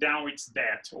paying down its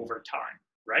debt over time,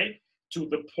 right? To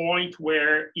the point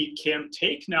where it can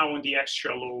take now on the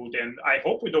extra load, and I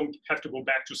hope we don't have to go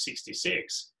back to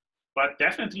 66, but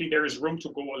definitely there is room to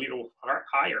go a little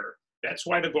higher. That's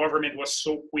why the government was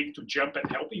so quick to jump at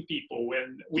helping people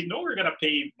when we know we're going to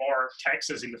pay more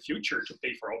taxes in the future to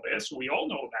pay for all this. We all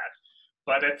know that,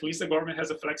 but at least the government has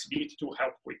the flexibility to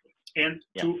help quickly. And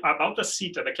about the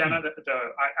CETA, the Canada,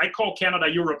 I call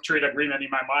Canada-Europe trade agreement in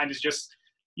my mind is just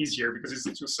easier because it's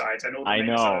the two sides. I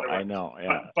know.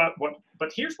 Yeah.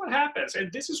 But here's what happens,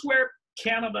 and this is where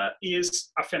Canada is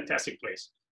a fantastic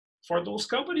place. For those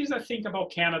companies that think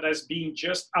about Canada as being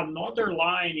just another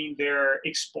line in their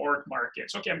export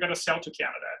markets, okay, I'm going to sell to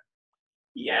Canada.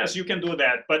 Yes, you can do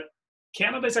that, but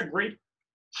Canada is a great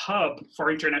hub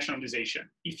for internationalization.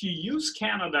 If you use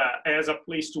Canada as a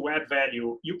place to add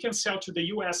value, you can sell to the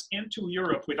US and to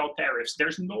Europe without tariffs.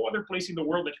 There's no other place in the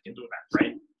world that you can do that,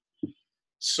 right?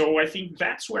 So I think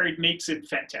that's where it makes it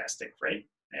fantastic, right?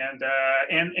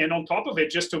 And on top of it,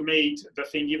 just to make the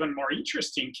thing even more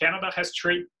interesting, Canada has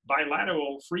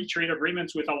bilateral free trade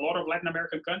agreements with a lot of Latin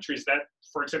American countries that,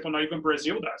 for example, not even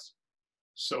Brazil does.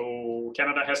 So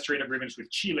Canada has trade agreements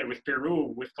with Chile, with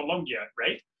Peru, with Colombia,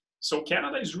 right? So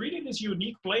Canada is really this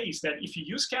unique place that if you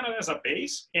use Canada as a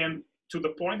base, and to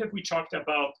the point that we talked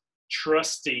about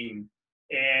trusting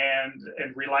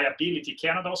and reliability,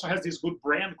 Canada also has this good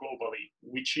brand globally,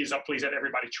 which is a place that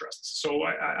everybody trusts. So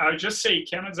I would just say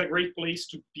Canada is a great place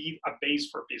to be a base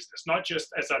for business, not just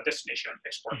as a destination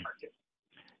export market.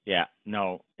 Yeah,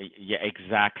 no, yeah,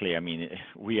 exactly. I mean,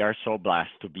 we are so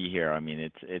blessed to be here. I mean,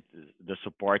 the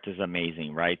support is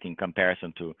amazing, right? In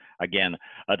comparison to, again,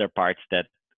 other parts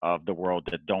of the world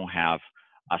that don't have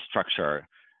a structure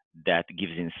that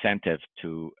gives incentive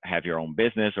to have your own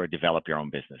business or develop your own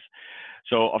business.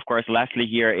 So, of course, lastly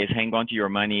here is hang on to your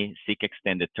money, seek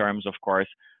extended terms, of course.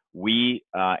 We,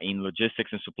 in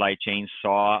logistics and supply chain,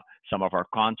 saw some of our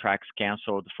contracts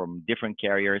canceled from different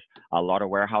carriers, a lot of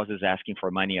warehouses asking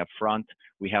for money up front.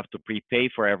 We have to prepay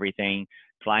for everything.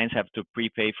 Clients have to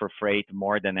prepay for freight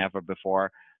more than ever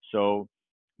before. So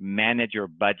manage your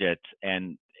budget,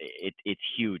 and it's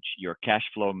huge. Your cash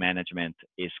flow management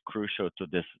is crucial to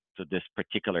this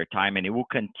particular time, and it will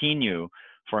continue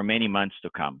for many months to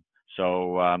come.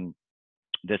 So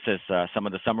this is some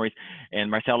of the summaries. And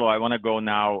Marcelo, I want to go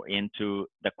now into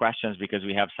the questions because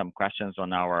we have some questions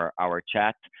on our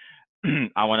chat.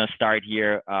 I want to start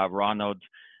here. Ronald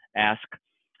asked,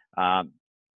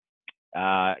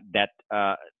 that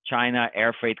China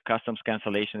air freight customs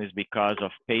cancellation is because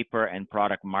of paper and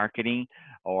product marketing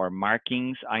or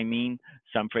markings. I mean,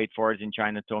 some freight forwarders in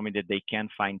China told me that they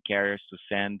can't find carriers to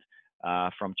send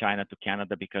from China to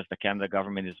Canada because the Canada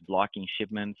government is blocking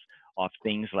shipments of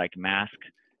things like masks,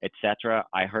 etc.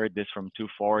 I heard this from two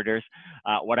forwarders.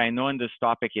 What I know in this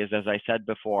topic is, as I said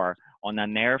before, on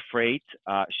an air freight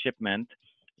shipment,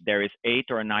 there is 8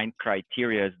 or 9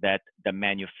 criteria that the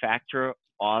manufacturer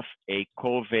of a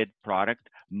COVID product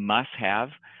must have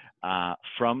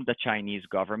from the Chinese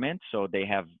government. So they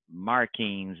have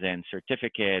markings and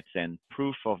certificates and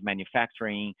proof of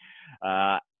manufacturing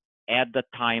at the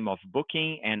time of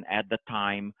booking and at the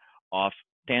time of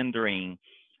tendering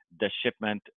the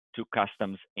shipment to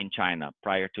customs in China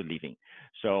prior to leaving.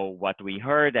 So what we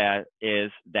heard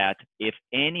is that if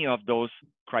any of those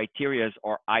criteria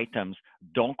or items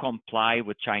don't comply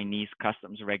with Chinese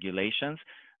customs regulations,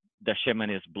 the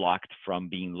shipment is blocked from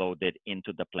being loaded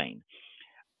into the plane.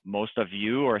 Most of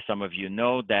you or some of you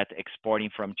know that exporting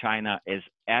from China is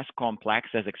as complex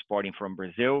as exporting from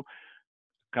Brazil.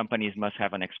 Companies must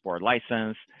have an export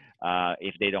license.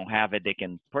 If they don't have it, they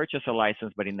can purchase a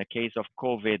license. But in the case of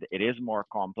COVID, it is more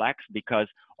complex because,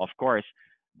 of course,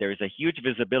 there is a huge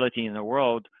visibility in the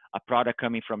world, a product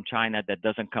coming from China that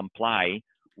doesn't comply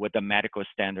with the medical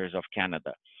standards of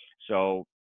Canada. So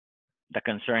the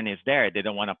concern is there. They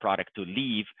don't want a product to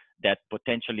leave that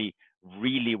potentially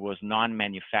really was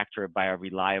non-manufactured by a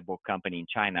reliable company in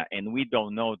China. And we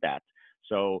don't know that.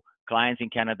 So clients in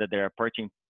Canada that are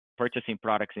purchasing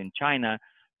products in China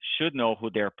should know who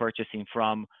they're purchasing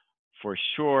from for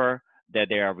sure, that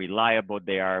they are reliable,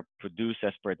 they are produced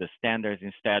as per the standards,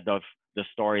 instead of the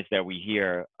stories that we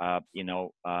hear, of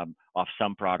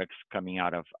some products coming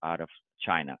out of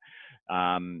China.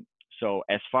 So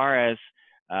as far as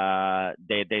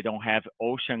they don't have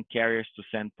ocean carriers to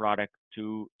send product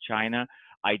to China,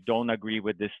 I don't agree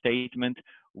with this statement.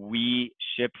 We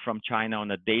ship from China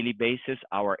on a daily basis.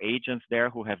 Our agents there,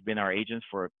 who have been our agents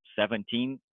for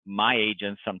 17, my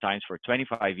agents sometimes for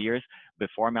 25 years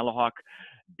before Mellowhawk,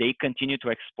 they continue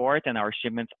to export and our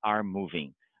shipments are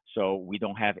moving. So we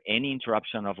don't have any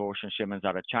interruption of ocean shipments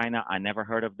out of China. I never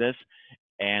heard of this.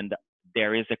 And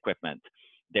there is equipment.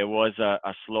 There was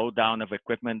a slowdown of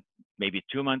equipment maybe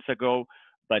 2 months ago,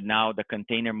 but now the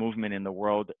container movement in the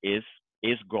world is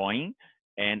going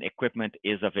and equipment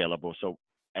is available. So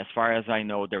as far as I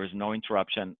know, there is no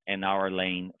interruption in our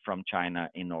lane from China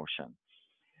in ocean.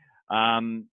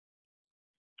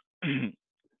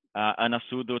 Ana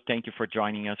Sudo, thank you for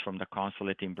joining us from the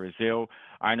consulate in Brazil.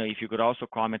 Arno, if you could also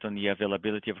comment on the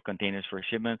availability of containers for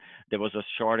shipment. There was a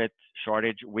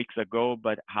shortage weeks ago,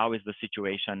 but how is the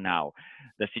situation now?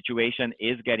 The situation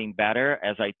is getting better.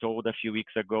 As I told a few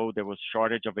weeks ago, there was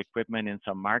shortage of equipment in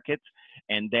some markets.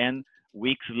 And then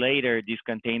weeks later, these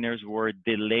containers were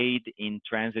delayed in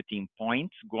transiting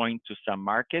points going to some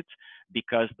markets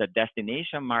because the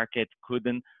destination market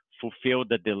couldn't fulfill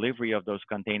the delivery of those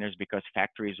containers because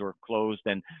factories were closed,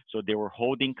 and so they were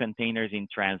holding containers in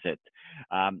transit.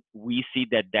 We see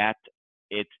that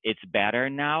it's better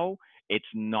now.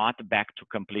 It's not back to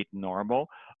complete normal,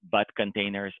 but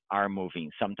containers are moving.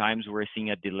 Sometimes we're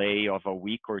seeing a delay of a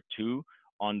week or two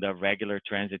on the regular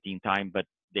transiting time, but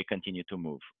they continue to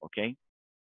move, okay?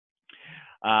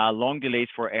 Long delays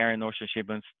for air and ocean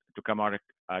shipments to come out of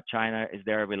China. Is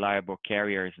there reliable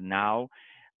carriers now?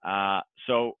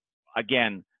 So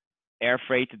again, air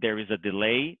freight, there is a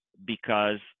delay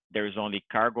because there's only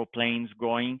cargo planes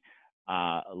going.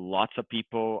 Lots of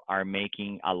people are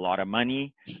making a lot of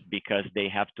money because they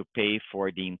have to pay for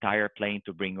the entire plane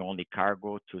to bring only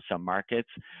cargo to some markets.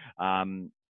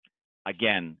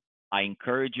 Again, I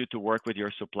encourage you to work with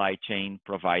your supply chain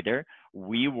provider.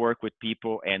 We work with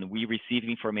people and we receive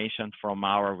information from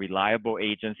our reliable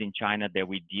agents in China that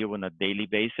we deal on a daily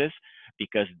basis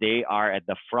because they are at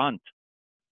the front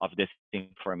of this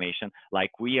information, like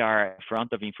we are in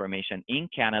front of information in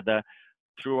Canada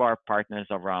through our partners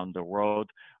around the world.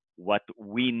 What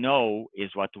we know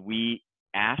is what we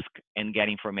ask and get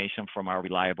information from our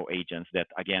reliable agents that,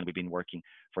 again, we've been working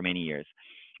for many years.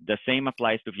 The same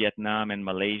applies to Vietnam and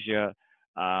Malaysia.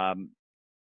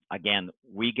 Again,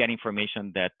 we get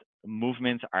information that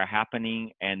movements are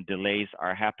happening and delays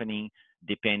are happening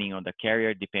depending on the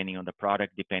carrier, depending on the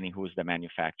product, depending who's the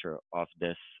manufacturer of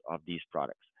these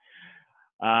products.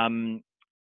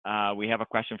 We have a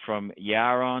question from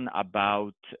Yaron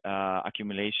about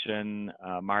accumulation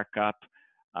markup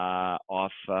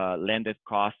of landed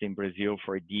cost in Brazil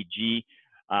for DG.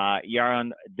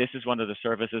 Yaron, this is one of the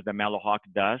services that Melohawk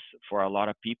does for a lot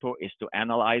of people, is to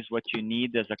analyze what you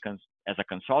need as a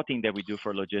consulting that we do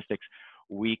for logistics.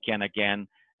 We can, again,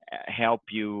 help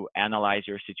you analyze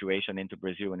your situation into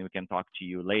Brazil, and we can talk to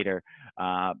you later.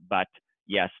 But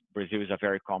yes, Brazil is a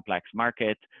very complex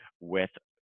market with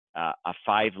a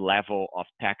 5 level of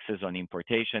taxes on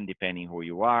importation, depending who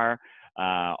you are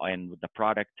and the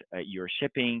product you're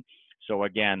shipping. So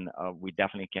again, we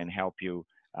definitely can help you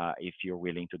if you're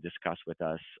willing to discuss with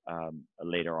us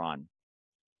later on.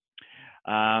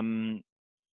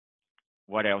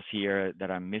 What else here that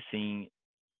I'm missing?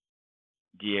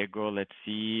 Diego, let's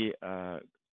see.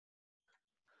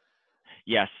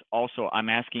 Yes, also I'm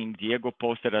asking, Diego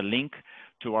posted a link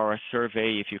to our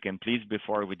survey. If you can please,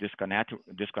 before we disconnect,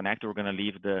 we're gonna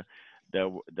leave the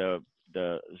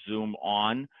Zoom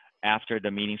on after the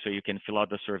meeting so you can fill out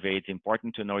the survey. It's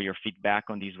important to know your feedback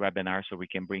on these webinars so we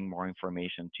can bring more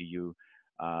information to you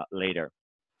later.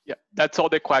 Yeah, that's all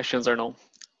the questions, Arnon.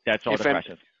 That's all the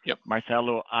questions. Yep.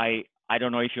 Marcelo, I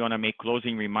don't know if you want to make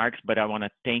closing remarks, but I want to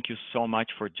thank you so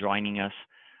much for joining us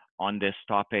on this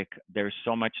topic. There's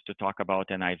so much to talk about,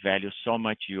 and I value so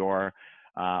much your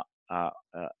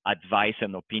advice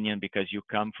and opinion, because you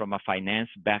come from a finance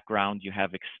background. You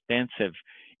have extensive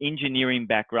engineering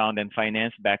background and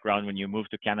finance background. When you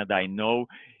moved to Canada, I know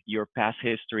your past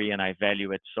history, and I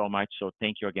value it so much. So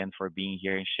thank you again for being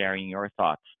here and sharing your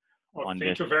thoughts. Well,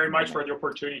 thank you very much for the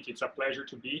opportunity. It's a pleasure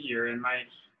to be here. And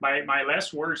my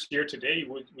last words here today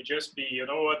would just be, you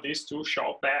know what, this too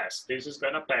shall pass. This is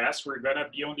going to pass. We're going to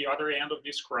be on the other end of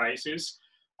this crisis.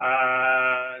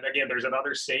 Again, there's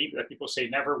another saying that people say,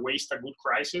 never waste a good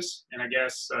crisis. And I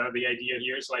guess the idea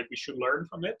here is like we should learn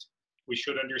from it. We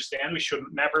should understand. We should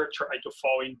never try to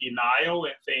fall in denial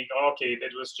and think, oh, okay,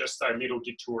 that was just a little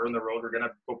detour on the road. We're going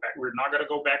to go back. We're not going to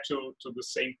go back to the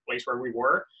same place where we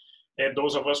were. And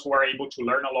those of us who are able to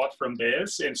learn a lot from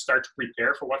this and start to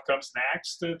prepare for what comes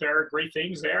next, there are great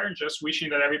things there. And just wishing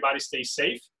that everybody stays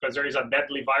safe, because there is a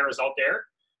deadly virus out there.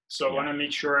 So I want to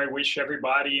make sure, I wish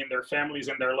everybody and their families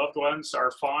and their loved ones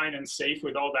are fine and safe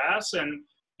with all that.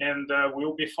 And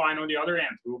we'll be fine on the other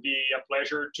end. It will be a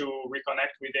pleasure to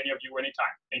reconnect with any of you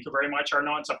anytime. Thank you very much,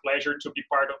 Arnon. It's a pleasure to be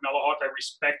part of Melohawk. I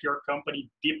respect your company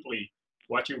deeply.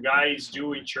 What you guys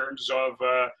do in terms of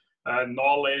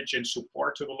knowledge and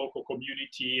support to the local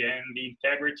community and the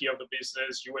integrity of the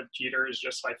business, you and Peter, is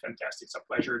just like fantastic. It's a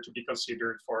pleasure to be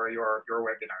considered for your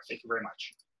webinar. Thank you very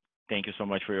much. Thank you so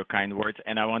much for your kind words.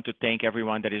 And I want to thank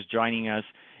everyone that is joining us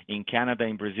in Canada,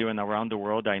 in Brazil, and around the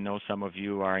world. I know some of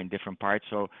you are in different parts,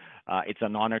 so it's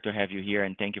an honor to have you here,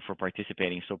 and thank you for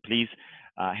participating. So please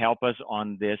help us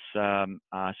on this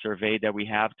survey that we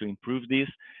have to improve this,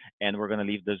 and we're going to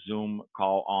leave the Zoom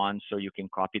call on so you can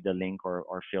copy the link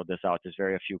or fill this out. There's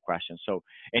very few questions. So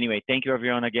anyway, thank you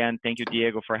everyone again. Thank you,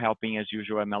 Diego, for helping as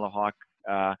usual at Melohawk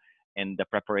in the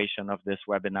preparation of this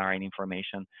webinar and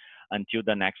information. Until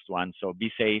the next one. So be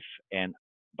safe and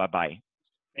bye-bye.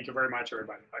 Thank you very much,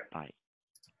 everybody. Bye. Bye.